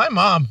 My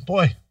mom,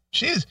 boy,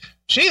 she's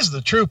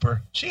the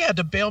trooper. She had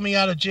to bail me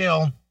out of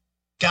jail,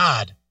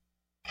 God,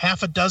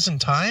 half a dozen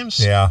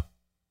times. Yeah.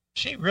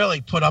 She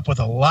really put up with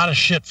a lot of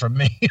shit from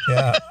me.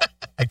 Yeah.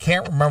 I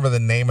can't remember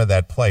the name of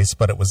that place,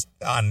 but it was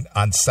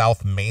on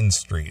South Main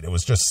Street. It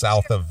was just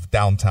south of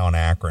downtown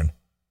Akron.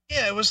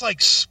 Yeah, it was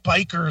like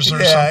Spikers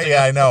or something.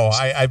 Yeah, I know.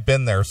 I've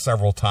been there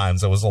several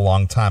times. It was a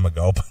long time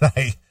ago, but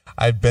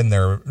I've been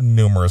there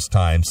numerous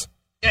times.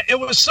 Yeah, it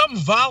was some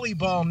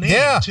volleyball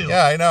name, too.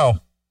 Yeah, I know.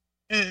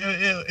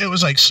 It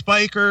was like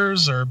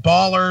Spikers or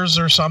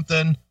Ballers or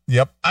something.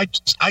 Yep.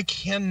 I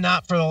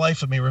cannot for the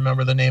life of me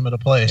remember the name of the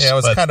place. Yeah, it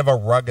was kind of a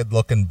rugged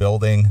looking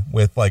building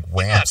with like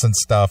ramps and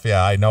stuff.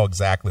 Yeah, I know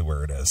exactly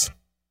where it is.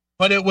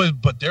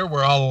 But there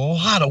were a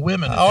lot of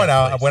women. Oh,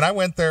 no. When I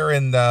went there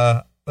in,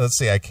 let's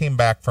see, I came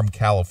back from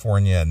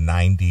California in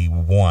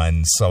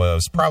 91. So it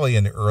was probably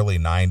in the early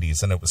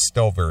 90s, and it was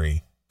still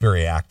very,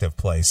 very active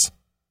place.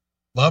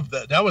 Loved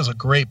that. That was a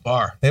great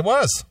bar. It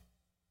was.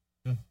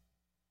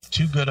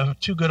 Too good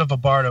of a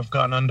bar to have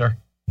gone under.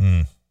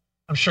 Hmm.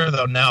 I'm sure,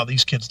 though, now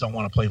these kids don't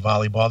want to play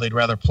volleyball. They'd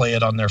rather play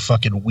it on their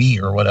fucking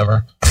Wii or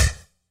whatever.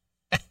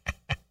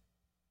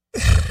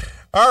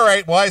 All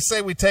right. Well, I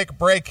say we take a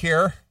break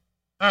here.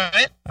 All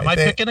right. Am I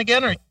picking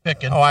again, or are you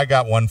picking? Oh, I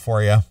got one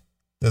for you.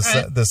 This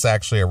is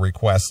actually a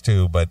request,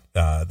 too, but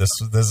this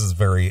is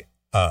very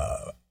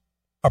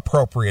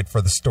appropriate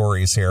for the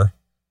stories here.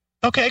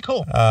 Okay,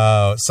 cool.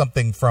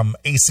 Something from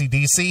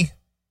AC/DC.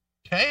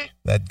 Okay.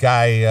 That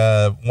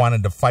guy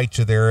wanted to fight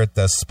you there at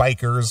the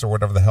Spikers or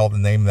whatever the hell the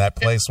name of that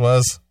place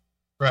was.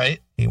 Right.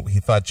 He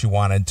thought you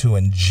wanted to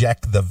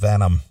inject the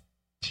venom.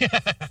 Yeah,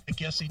 I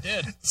guess he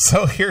did.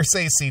 So here's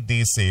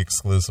AC/DC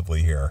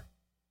exclusively here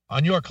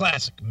on your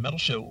Classic Metal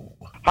Show.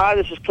 Hi,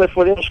 this is Cliff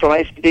Williams from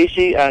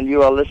AC/DC, and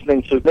you are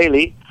listening to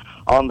Bailey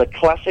on the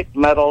Classic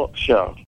Metal Show.